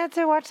 I might have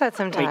to watch that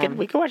sometime.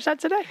 We can watch that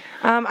today.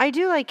 I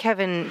do like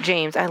Kevin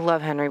James. I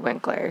love Henry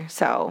Winkler.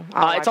 So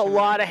it's a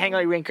lot of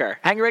Henry Winkler.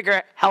 Henry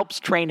Winkler helps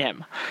train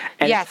him.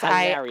 And yes,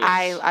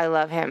 I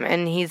love him.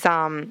 And he's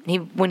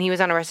when he was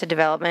on Arrested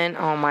Development.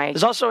 Oh my God.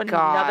 There's also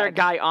another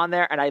guy on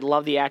there, and I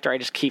love the actor. I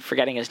just keep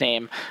forgetting his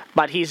name,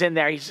 but he's in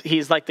there.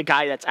 He's like the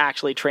guy that's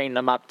actually training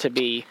him up to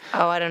be.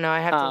 Oh, I don't know. I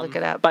have to look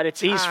it up. But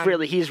he's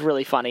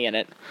really funny in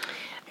it.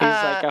 He's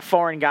like a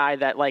foreign guy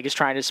that like is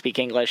trying to speak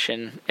English,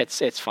 and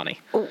it's funny.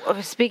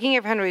 Speaking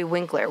of Henry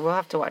Winkler, we'll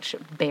have to watch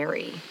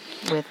Barry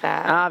with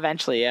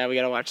eventually, yeah, we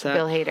got to watch that.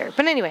 Bill Hader.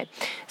 But anyway,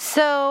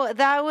 so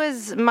that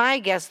was my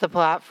guess the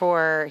plot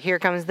for Here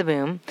Comes the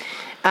Boom.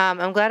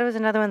 I'm glad it was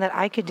another one that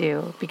I could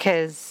do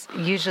because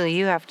usually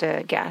you have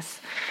to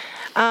guess.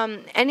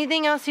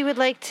 Anything else you would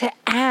like to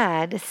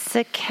add,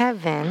 Sir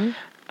Kevin?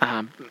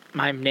 I'm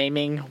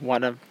naming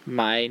one of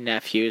my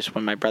nephews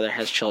when my brother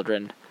has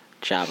children,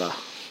 Java.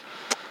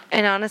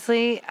 And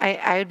honestly,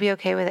 I would be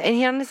okay with it. And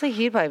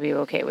he'd probably be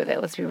okay with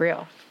it. Let's be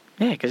real.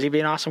 Yeah, because he'd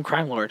be an awesome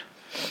crime lord.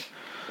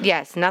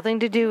 Yes, nothing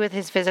to do with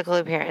his physical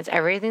appearance.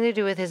 Everything to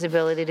do with his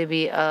ability to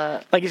be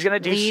he's gonna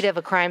lead of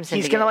a crime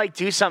syndicate. He's gonna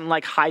do something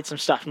like hide some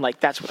stuff, and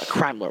that's what a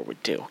crime lord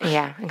would do.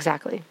 Yeah,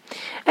 exactly.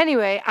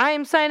 Anyway, I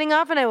am signing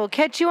off, and I will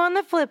catch you on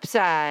the flip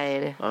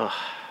side. Oh,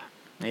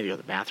 I need to go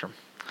to the bathroom.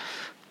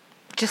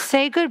 Just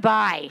say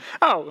goodbye.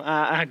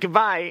 Oh,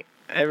 goodbye,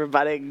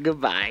 everybody.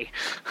 Goodbye.